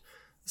concept.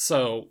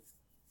 So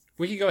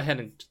we can go ahead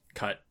and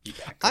cut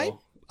Ippeku.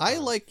 I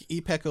like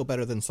Ippeku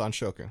better than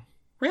Sanshoku.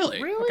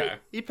 Really? Okay.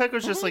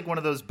 Ippeku's just like one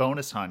of those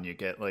bonus Han you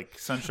get. Like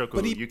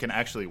Sanshoku, you can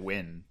actually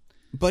win.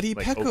 But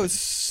Ippeku is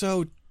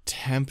so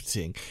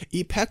tempting.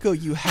 Ippeku,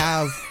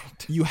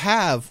 you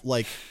have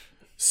like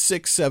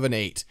 6, 7,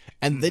 8,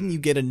 and then you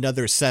get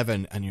another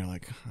 7, and you're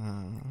like,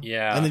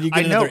 yeah. And then you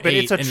get another 8, but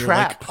it's a and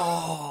trap. You're like,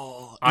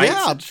 oh, I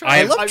love traps.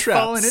 I've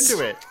fallen into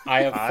it.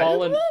 I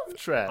love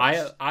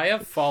traps. I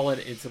have fallen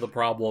into the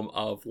problem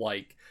of,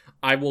 like,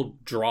 I will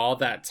draw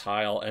that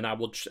tile and I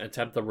will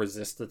attempt to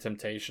resist the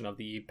temptation of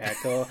the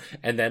Ippeku,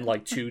 and then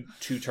like two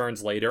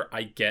turns later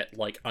I get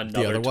like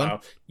another tile. One?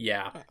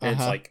 Yeah, and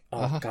it's like,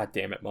 oh god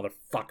damn it,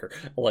 motherfucker!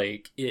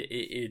 Like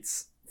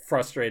it's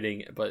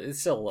frustrating, but it's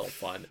still a little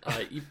fun.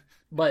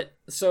 But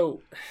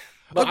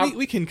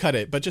we can cut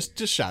it, but just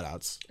shout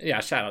outs. Yeah,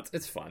 shout outs.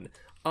 It's fun.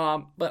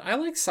 But I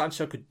like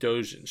Sanshoku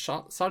Dojin.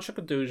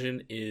 Sanshoku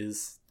Dojin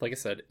is, like I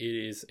said,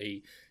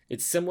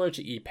 it's similar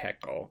to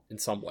Ippeku in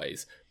some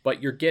ways,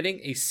 but you're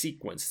getting a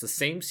sequence, the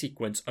same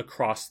sequence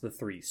across the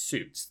 3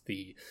 suits,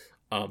 the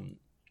Mon,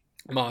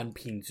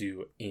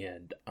 Pinzu,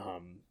 and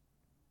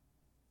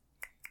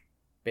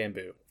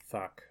Bamboo.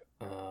 Fuck.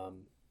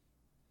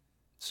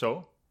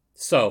 So,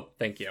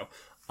 thank you.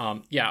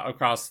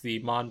 Across the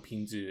Mon,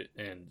 Pinzu,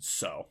 and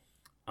So.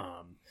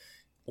 I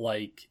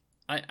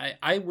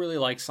really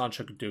like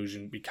Sanshoku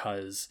Dojin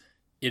because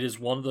it is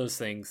one of those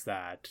things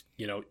that,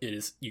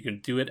 you can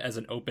do it as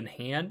an open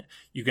hand.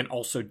 You can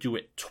also do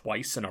it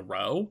twice in a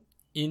row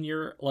in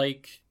your, or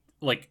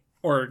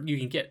you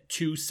can get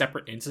 2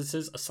 separate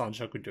instances of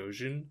Sanshoku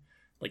Dojin,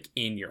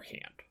 in your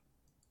hand,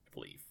 I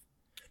believe.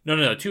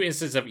 No, 2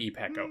 instances of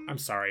Ippeku. I'm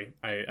sorry.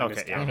 I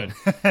miscounted.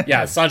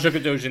 Yeah,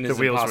 Sanshoku Dojin is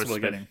impossible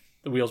to get.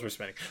 The wheels were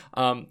spinning.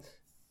 But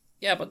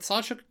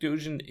Sanshoku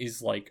Dojin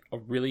is, a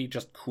really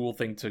just cool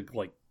thing to,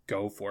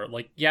 go for.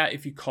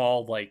 If you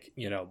call,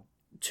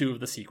 2 of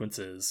the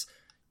sequences,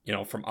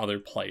 from other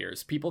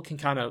players, people can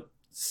kind of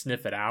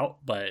sniff it out,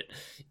 but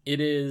it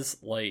is,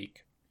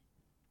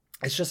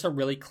 it's just a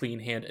really clean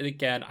hand. And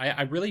again,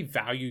 I really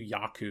value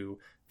Yaku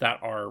that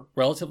are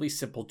relatively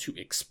simple to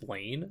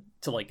explain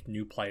to,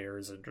 new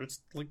players and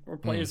just, or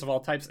players of all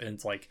types,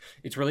 and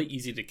it's really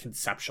easy to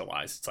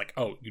conceptualize. It's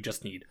you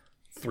just need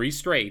 3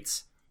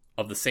 straights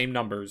of the same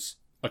numbers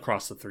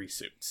across the 3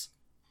 suits.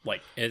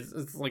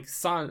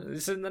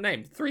 It's in the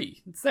name.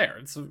 3. It's there.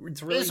 It's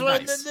really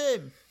nice. The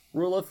name.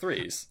 Rule of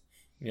 3s.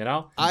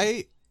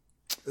 I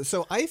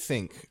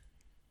think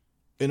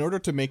in order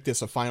to make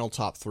this a final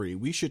top 3,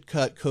 we should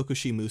cut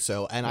Kokushi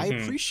Muso, and I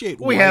appreciate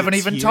we haven't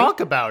even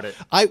talked about it.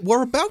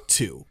 We're about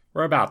to.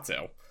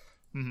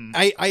 Mm-hmm.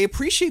 I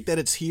appreciate that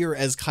it's here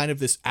as kind of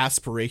this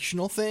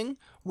aspirational thing,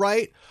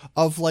 right?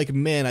 Of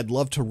man, I'd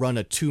love to run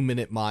a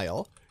 2-minute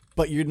mile.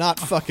 but you're not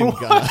fucking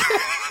gonna.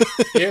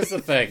 Here's the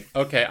thing.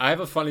 Okay, I have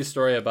a funny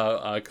story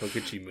about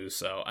Kokuchi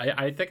Muso.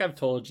 I think I've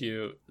told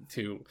you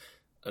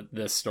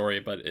this story,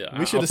 but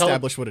we should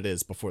establish what it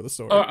is before the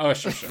story. Oh,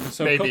 sure.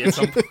 So Maybe at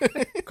some point.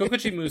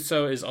 Kokuchi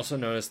Muso is also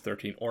known as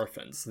 13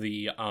 Orphans.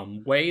 The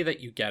way that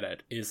you get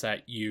it is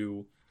that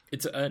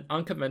it's an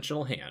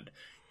unconventional hand.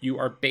 You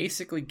are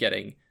basically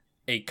getting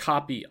a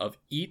copy of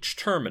each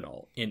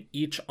terminal in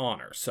each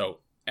honor. So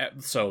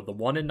the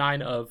 1 in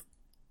 9 of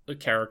the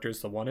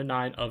characters, the 1 in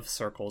 9 of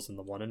circles, and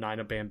the 1 in 9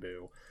 of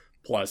bamboo,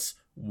 plus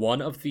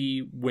one of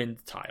the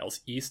wind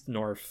tiles, east,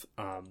 north,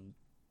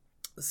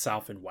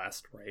 south, and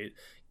west, right?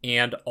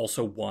 And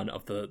also one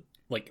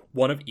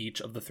of each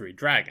of the 3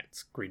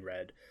 dragons, green,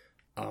 red,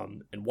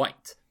 and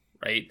white,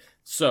 right?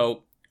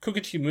 So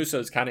Kokuchi Muso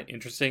is kind of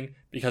interesting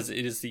because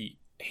it is the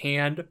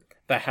hand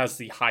that has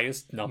the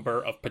highest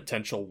number of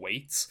potential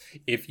weights.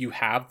 If you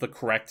have the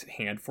correct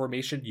hand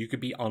formation, you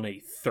could be on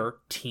a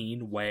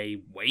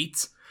 13-way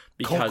weight.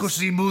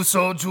 Kokushi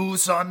Muso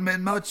Jusan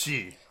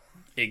Menmachi.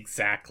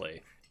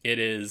 Exactly.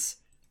 It's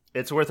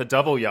worth a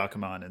double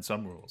Yakuman in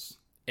some rules.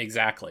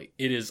 Exactly.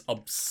 It is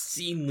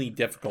obscenely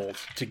difficult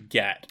to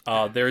get.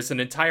 There's an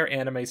entire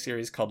anime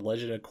series called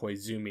Legend of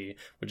Koizumi,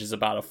 which is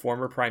about a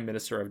former prime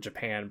minister of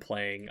Japan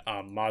playing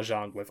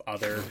mahjong with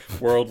other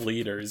world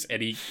leaders,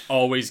 and he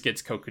always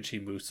gets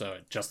Kokuchi Muso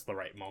at just the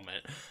right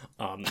moment.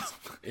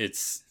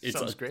 It's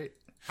Sounds great.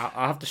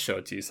 I'll have to show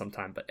it to you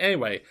sometime. But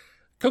anyway,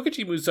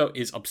 Kokuchi Muso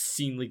is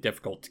obscenely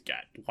difficult to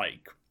get.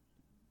 Like,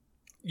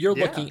 you're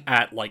looking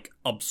at, like,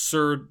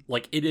 absurd...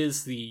 Like, it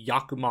is the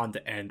Yakuman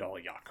to end all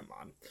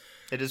Yakuman.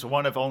 It is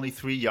one of only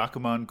 3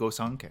 Yakuman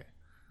Gosanke.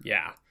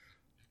 Yeah.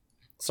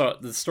 So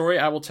the story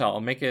I will tell,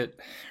 I'll make it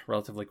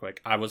relatively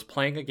quick. I was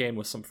playing a game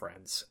with some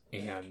friends,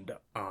 and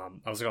I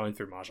was going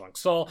through Mahjong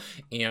Soul,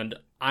 and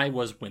I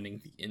was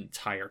winning the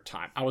entire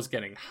time. I was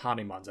getting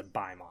Hanimans and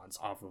Baimans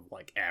off of,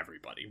 like,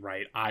 everybody,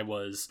 right? I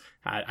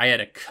had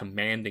a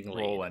commanding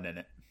lead. Rolling in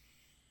it.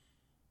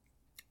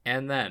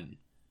 And then,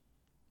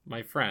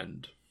 my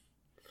friend,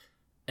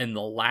 in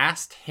the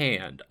last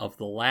hand of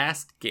the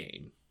last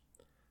game,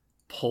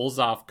 pulls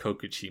off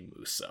Kokuchi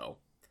Muso.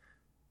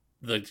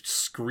 The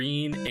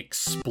screen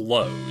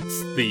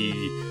explodes.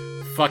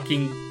 The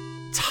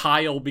fucking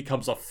tile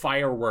becomes a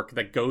firework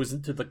that goes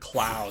into the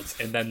clouds,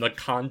 and then the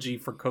kanji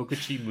for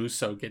Kokuchi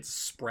Muso gets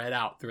spread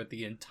out throughout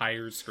the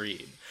entire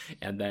screen.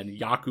 And then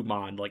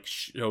Yakuman, like,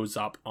 shows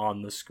up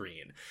on the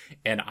screen.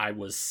 And I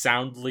was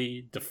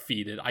soundly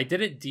defeated. I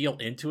didn't deal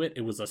into it.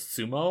 It was a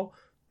sumo,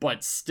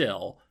 but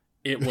still...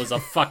 It was a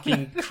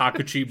fucking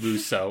Kokuchi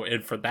Muso,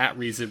 and for that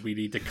reason, we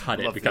need to cut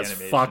it, because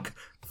fuck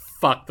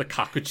the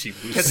Kokuchi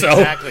Muso.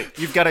 Exactly.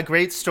 You've got a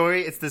great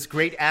story. It's this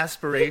great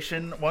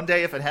aspiration. One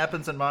day, if it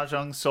happens in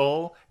Mahjong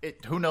Soul,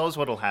 who knows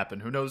what'll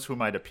happen? Who knows who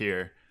might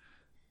appear?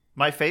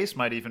 My face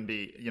might even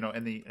be,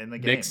 in the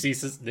game. Nick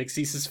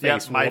Cease's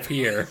face will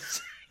appear.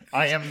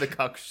 I am the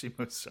Kokuchi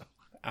Muso.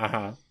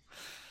 Uh-huh.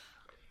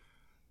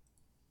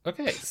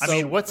 Okay, so... I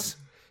mean,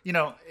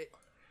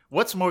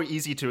 what's more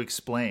easy to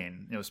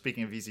explain,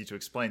 speaking of easy to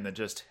explain, than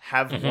just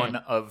have one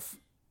of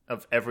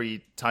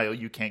every tile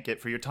you can't get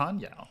for your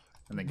Tanyao?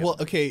 Well,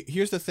 okay,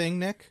 here's the thing,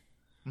 Nick.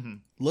 Mm-hmm.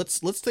 Let's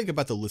think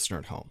about the listener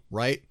at home,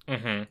 right?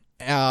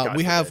 Mm-hmm.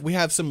 We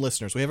have some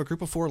listeners. We have a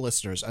group of 4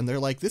 listeners, and they're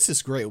like, "This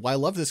is great. Well, I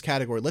love this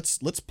category. Let's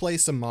play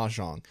some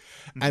mahjong."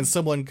 Mm-hmm. And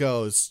someone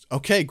goes,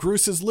 "Okay,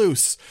 Groose is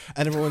loose,"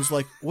 and everyone's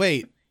like,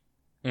 "Wait,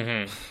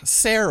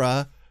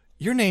 Sarah,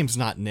 your name's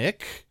not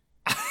Nick."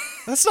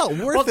 That's not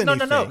worth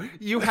anything. No.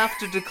 You have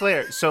to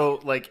declare. So,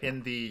 like,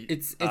 in the...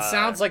 It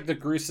sounds like the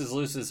Groose is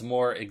Loose is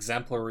more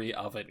exemplary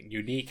of a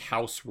unique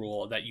house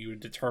rule that you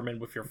determine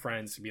with your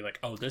friends to be like,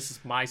 oh, this is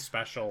my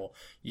special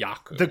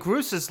Yaku. The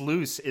Groose is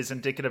Loose is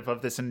indicative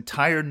of this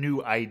entire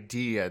new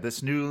idea,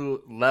 this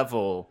new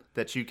level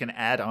that you can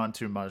add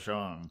onto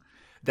Mahjong.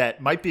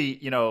 That might be,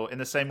 in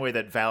the same way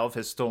that Valve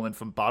has stolen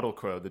from Bottle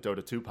Crow, the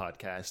Dota 2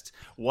 podcast.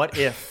 What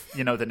if,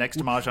 the next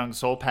Mahjong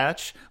Soul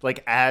patch,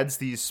 like, adds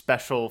these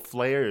special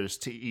flares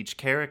to each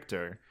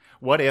character?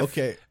 What if,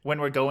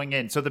 when we're going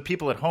in, so the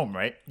people at home,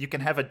 right, you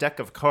can have a deck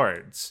of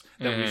cards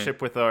that we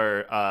ship with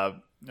our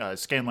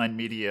Scanline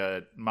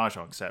Media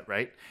Mahjong set,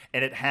 right?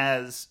 And it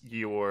has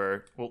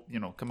your,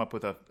 come up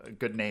with a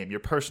good name,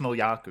 your personal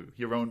Yaku,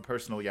 your own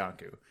personal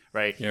Yaku.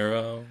 Right,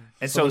 hero.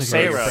 And so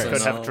Sarah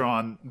could have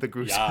drawn the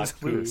Groose is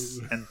Loose,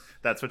 and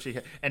that's what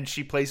and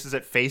she places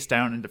it face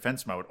down in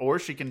defense mode, or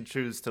she can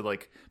choose to,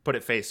 like, put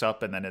it face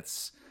up, and then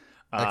it's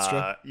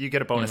extra. You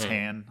get a bonus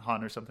hand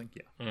or something.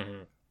 Yeah.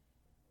 Mm-hmm.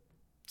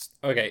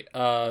 Okay,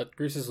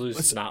 Groose is Loose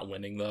is not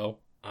winning though.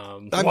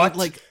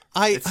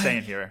 It's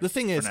staying here. The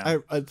thing is,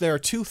 there are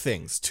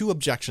 2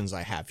 objections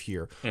I have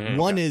here. Mm-hmm.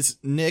 One is,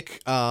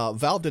 Nick,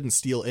 Valve didn't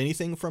steal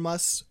anything from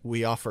us.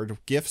 We offered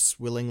gifts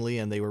willingly,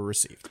 and they were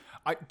received.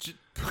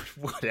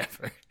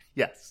 Whatever.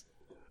 Yes.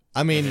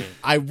 I mean,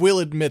 I will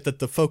admit that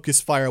the focus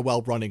fire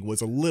while running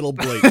was a little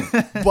blatant,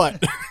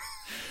 but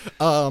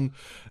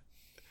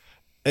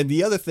And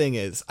the other thing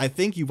is, I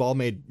think you've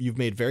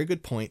made very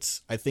good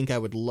points. I think I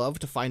would love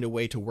to find a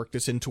way to work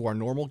this into our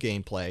normal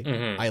gameplay.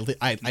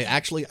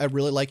 I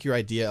really like your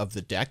idea of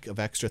the deck of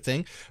extra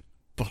thing,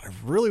 but I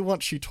really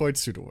want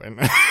Chitoitsu to win.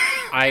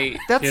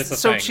 That's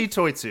so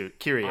Chitoitsu,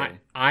 Kyrie.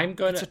 I'm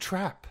gonna. It's a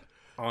trap.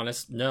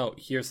 No,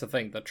 here's the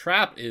thing. The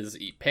trap is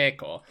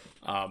Ipeko.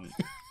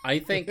 I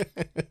think,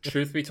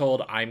 truth be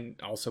told, I'm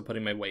also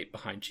putting my weight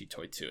behind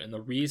Chitoitsu. And the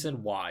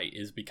reason why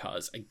is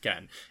because,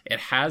 again, it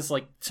has,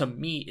 like, to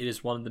me, it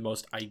is one of the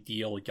most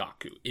ideal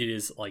Yaku. It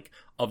is, like,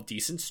 of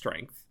decent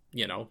strength.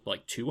 You know,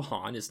 like, 2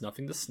 Han is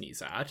nothing to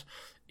sneeze at.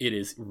 It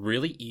is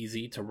really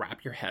easy to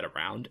wrap your head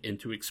around and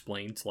to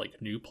explain to,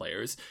 like, new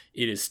players.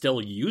 It is still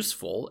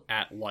useful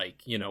at,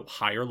 like, you know,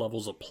 higher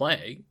levels of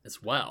play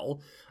as well.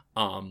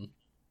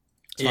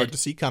 It's hard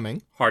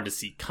to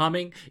see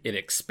coming. It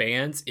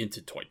expands into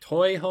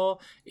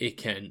Toitoiho.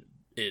 It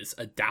is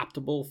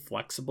adaptable,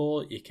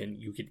 flexible. You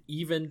can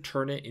even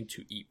turn it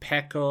into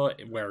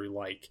Ipeko, where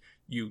like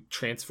you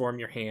transform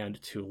your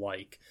hand to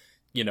like,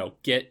 you know,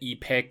 get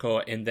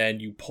Ipeko, and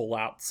then you pull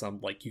out some,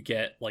 like, you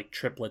get like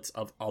triplets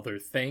of other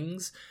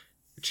things.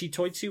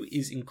 Chitoitsu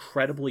is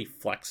incredibly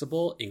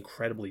flexible,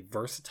 incredibly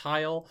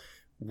versatile,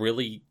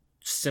 really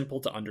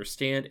simple to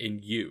understand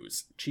and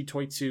use.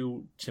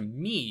 Chitoitsu, to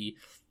me,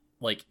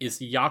 like, is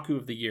the Yaku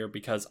of the year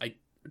because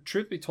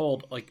truth be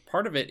told, like,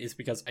 part of it is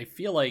because I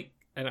feel like,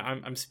 and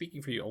I'm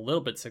speaking for you a little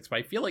bit, Six, but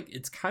I feel like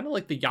it's kind of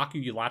like the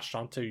Yaku you latched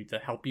onto to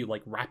help you,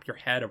 like, wrap your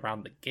head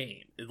around the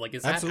game. Like,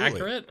 is that Absolutely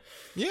accurate?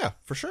 Yeah,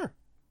 for sure.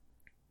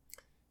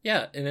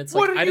 Yeah, and it's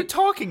what like... are you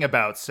talking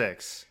about,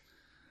 Six?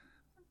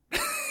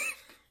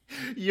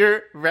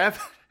 You're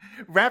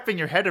wrapping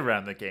your head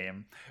around the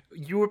game.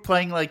 You were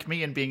playing like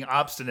me and being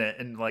obstinate,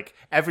 and like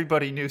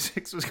everybody knew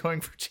Six was going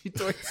for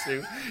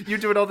Chitoitsu. You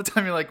do it all the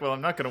time. You're like, well,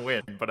 I'm not going to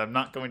win, but I'm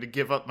not going to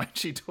give up my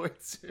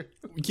Chitoitsu.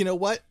 You know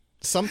what?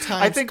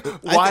 Sometimes I think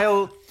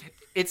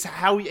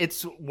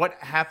it's what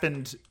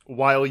happened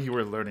while you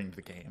were learning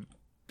the game,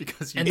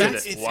 because you did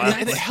it.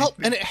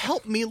 And it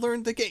helped me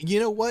learn the game. You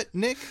know what,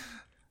 Nick?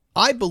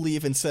 I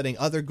believe in setting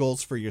other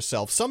goals for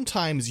yourself.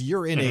 Sometimes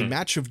you're in a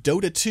match of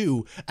Dota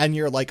 2 and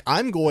you're like,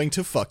 I'm going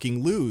to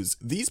fucking lose.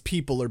 These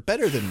people are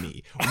better than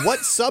me. What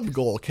sub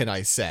goal can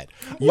I set?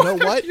 You know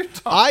what?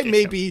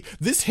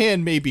 This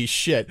hand may be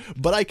shit,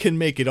 but I can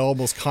make it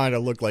almost kind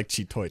of look like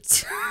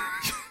Chitoitsu.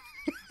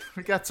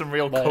 We got some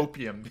real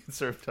copium being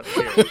served up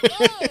here.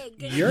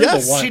 You're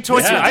the one.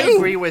 Chitoitsu, I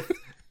agree with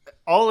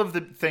all of the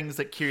things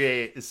that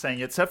Kyrie is saying,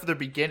 except for the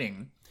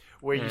beginning,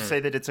 where you say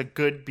that it's a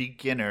good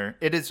beginner.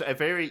 It is a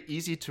very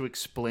easy to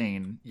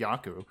explain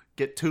Yaku.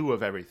 Get 2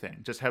 of everything.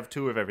 Just have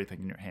 2 of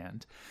everything in your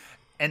hand.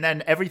 And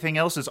then everything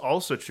else is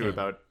also true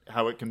about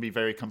how it can be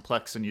very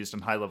complex and used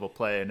in high-level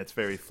play, and it's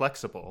very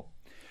flexible.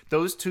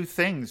 Those 2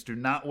 things do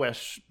not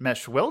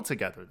mesh well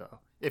together, though.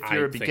 If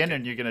you're a beginner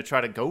and you're going to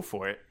try to go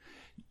for it,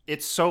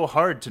 it's so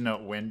hard to know,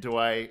 when do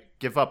I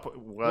give up?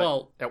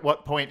 At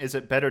what point is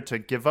it better to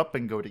give up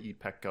and go to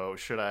Ipeko?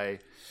 Should I...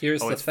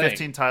 it's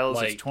 15 tiles,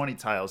 like, it's 20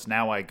 tiles.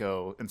 Now I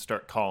go and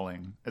start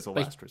calling as a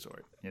last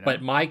resort. You know?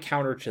 But my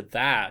counter to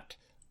that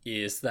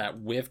is that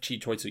with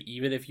Chitoitsu,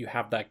 even if you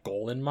have that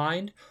goal in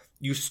mind,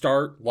 you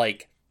start,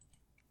 like...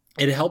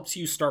 It helps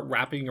you start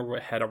wrapping your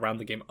head around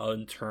the game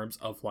in terms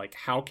of, like,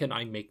 how can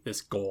I make this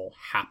goal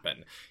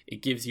happen?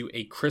 It gives you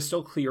a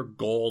crystal clear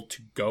goal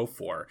to go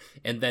for.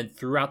 And then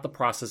throughout the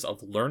process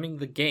of learning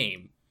the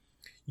game,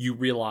 you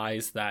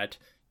realize that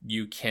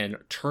you can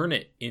turn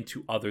it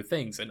into other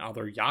things and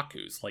other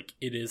Yakus. Like,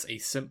 it is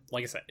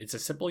like I said, it's a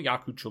simple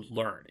Yaku to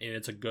learn, and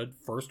it's a good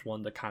first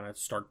one to kind of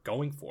start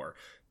going for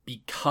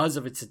because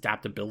of its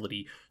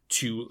adaptability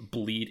to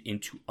bleed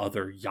into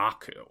other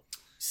Yaku.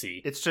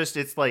 See,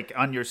 it's like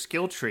on your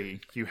skill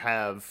tree, you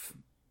have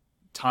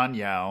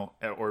Tanyao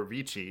or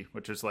Richi,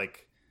 which is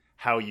like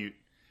how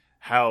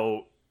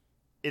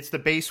it's the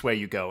base way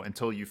you go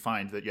until you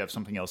find that you have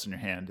something else in your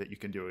hand that you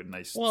can do a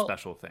nice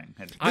special thing.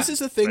 And this is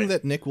the thing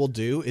that Nick will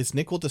do, is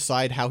Nick will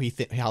decide how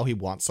he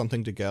wants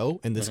something to go.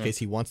 In this case,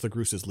 he wants the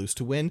Gruus Loose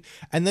to win,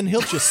 and then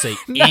he'll just say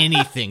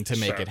anything to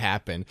make it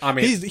happen. I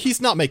mean,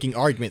 he's not making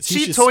arguments.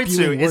 He's just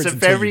spewing words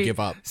until you give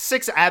up.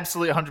 Six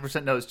absolutely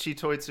 100% knows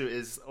Chitoitsu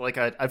is like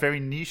a very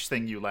niche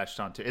thing you latched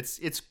onto.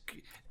 It's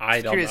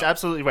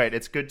absolutely right.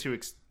 It's good to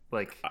it's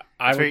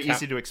very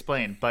easy to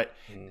explain, but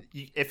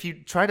if you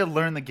try to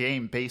learn the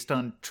game based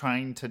on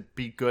trying to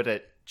be good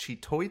at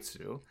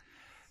Chitoitsu,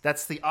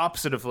 that's the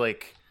opposite of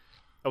like,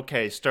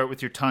 okay, start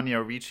with your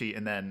Tanya Richi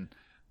and then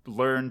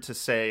learn to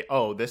say,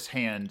 oh, this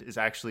hand is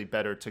actually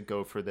better to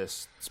go for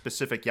this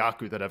specific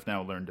Yaku that I've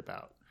now learned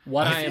about.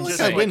 What I am like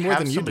saying, I win more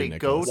than you do,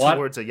 go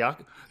towards a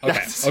Yaku.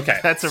 Okay,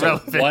 that's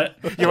irrelevant.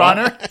 Your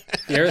Honor.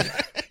 Here's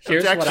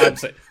what I'm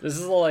saying. This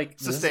is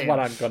what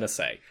I'm gonna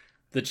say.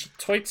 The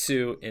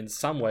Chitoitsu, in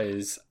some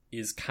ways,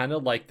 is kind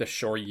of like the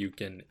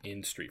Shoryuken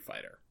in Street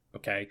Fighter.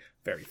 Okay?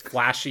 Very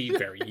flashy,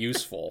 very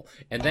useful.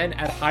 And then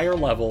at higher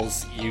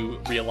levels,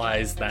 you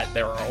realize that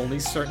there are only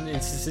certain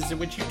instances in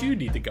which you do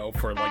need to go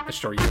for, like, the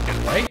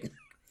Shoryuken, right?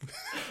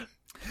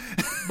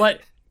 But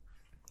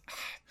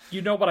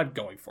You know what I'm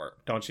going for,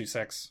 don't you,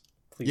 Six?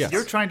 Please. Yes.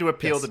 You're trying to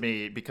appeal to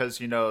me because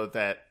you know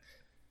that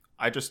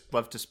I just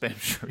love to spam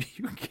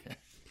Shoryuken.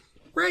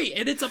 Right,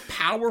 and it's a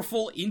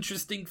powerful,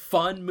 interesting,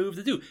 fun move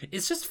to do.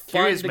 It's just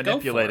fun Fury's to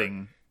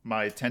manipulating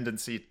my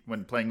tendency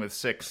when playing with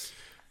Six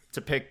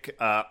to pick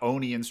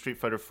Oni in Street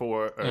Fighter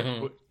 4.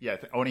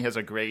 Oni has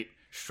a great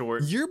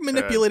short. You're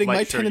manipulating my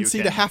light tendency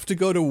Shoryuken. to have to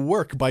go to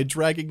work by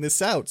dragging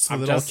this out so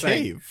that I'll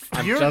cave.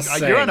 You're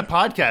on a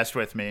podcast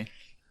with me.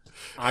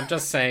 I'm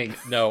just saying,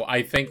 no,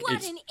 I think What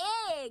it's... an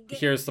egg!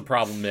 Here's the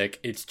problem, Nick.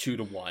 It's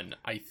 2-1.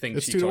 I think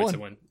It's Chitoitsu 2-1.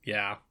 win.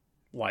 Yeah.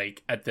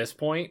 Like, at this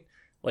point,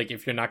 like,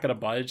 if you're not gonna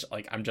budge,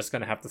 like, I'm just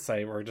gonna have to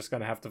say we're just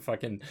gonna have to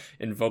fucking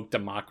invoke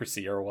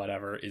democracy or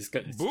whatever. It's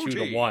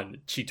 2-1.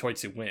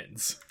 Chitoitsu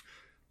wins.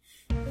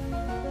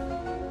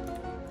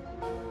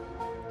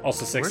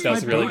 Also, Six Where's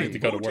doesn't my really booty? need to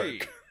go to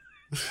work.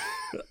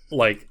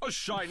 Like, A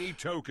shiny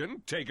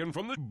token taken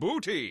from the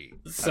booty.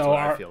 That's so what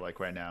I feel like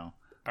right now.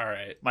 all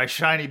right. My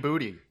shiny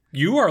booty.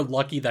 You are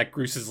lucky that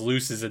Gruce's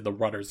Loose is in the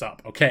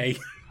runners-up, okay?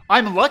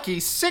 I'm lucky.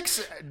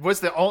 Six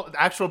was the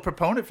actual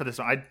proponent for this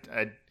one.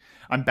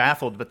 I'm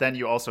baffled, but then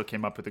you also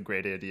came up with a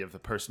great idea of the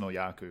personal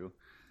Yaku.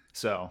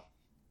 So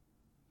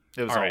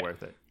it was all right.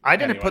 worth it. I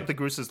didn't Anyway. put the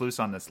Gruce's Loose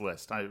on this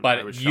list. I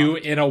But was you,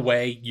 shocked. in a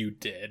way, you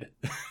did.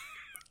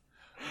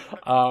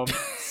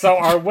 So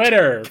our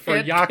winner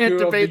for Can't Yaku of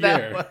the debate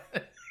that year. one.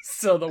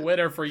 So the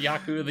winner for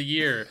Yaku of the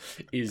year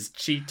is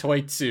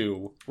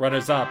Chitoitsu.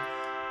 Runners up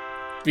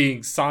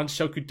being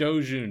Sanshoku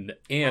Dojun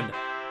and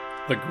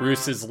the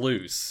Gruce's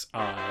Loose.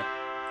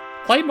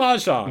 Play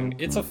Mahjong.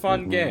 It's a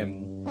fun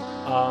game. Get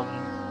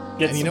And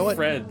you some know what?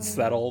 friends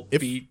that'll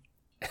If- be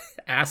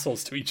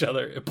assholes to each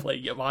other and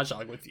play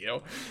Mahjong with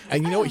you.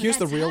 And you know what? Here's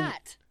the That's real.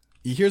 hot.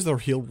 Here's the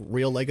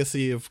real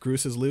legacy of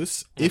Gruce's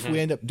Loose. If we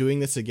end up doing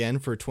this again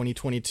for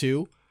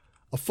 2022,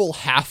 a full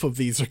half of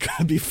these are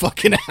gonna be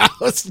fucking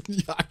house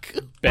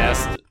Yaku.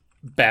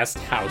 Best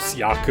house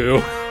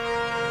Yaku.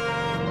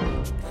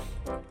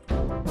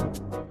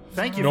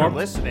 Thank you Norm- for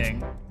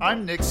listening.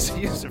 I'm Nick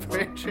Sears of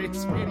Rare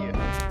Chase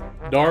Media.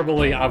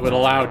 Normally, I would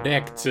allow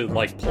Nick to,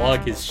 like,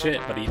 plug his shit,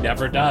 but he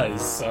never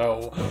does,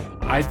 so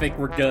I think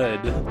we're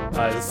good.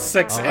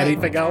 Six, All right.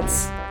 anything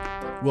else?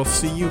 We'll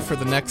see you for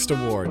the next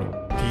award.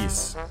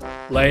 Peace.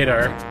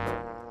 Later.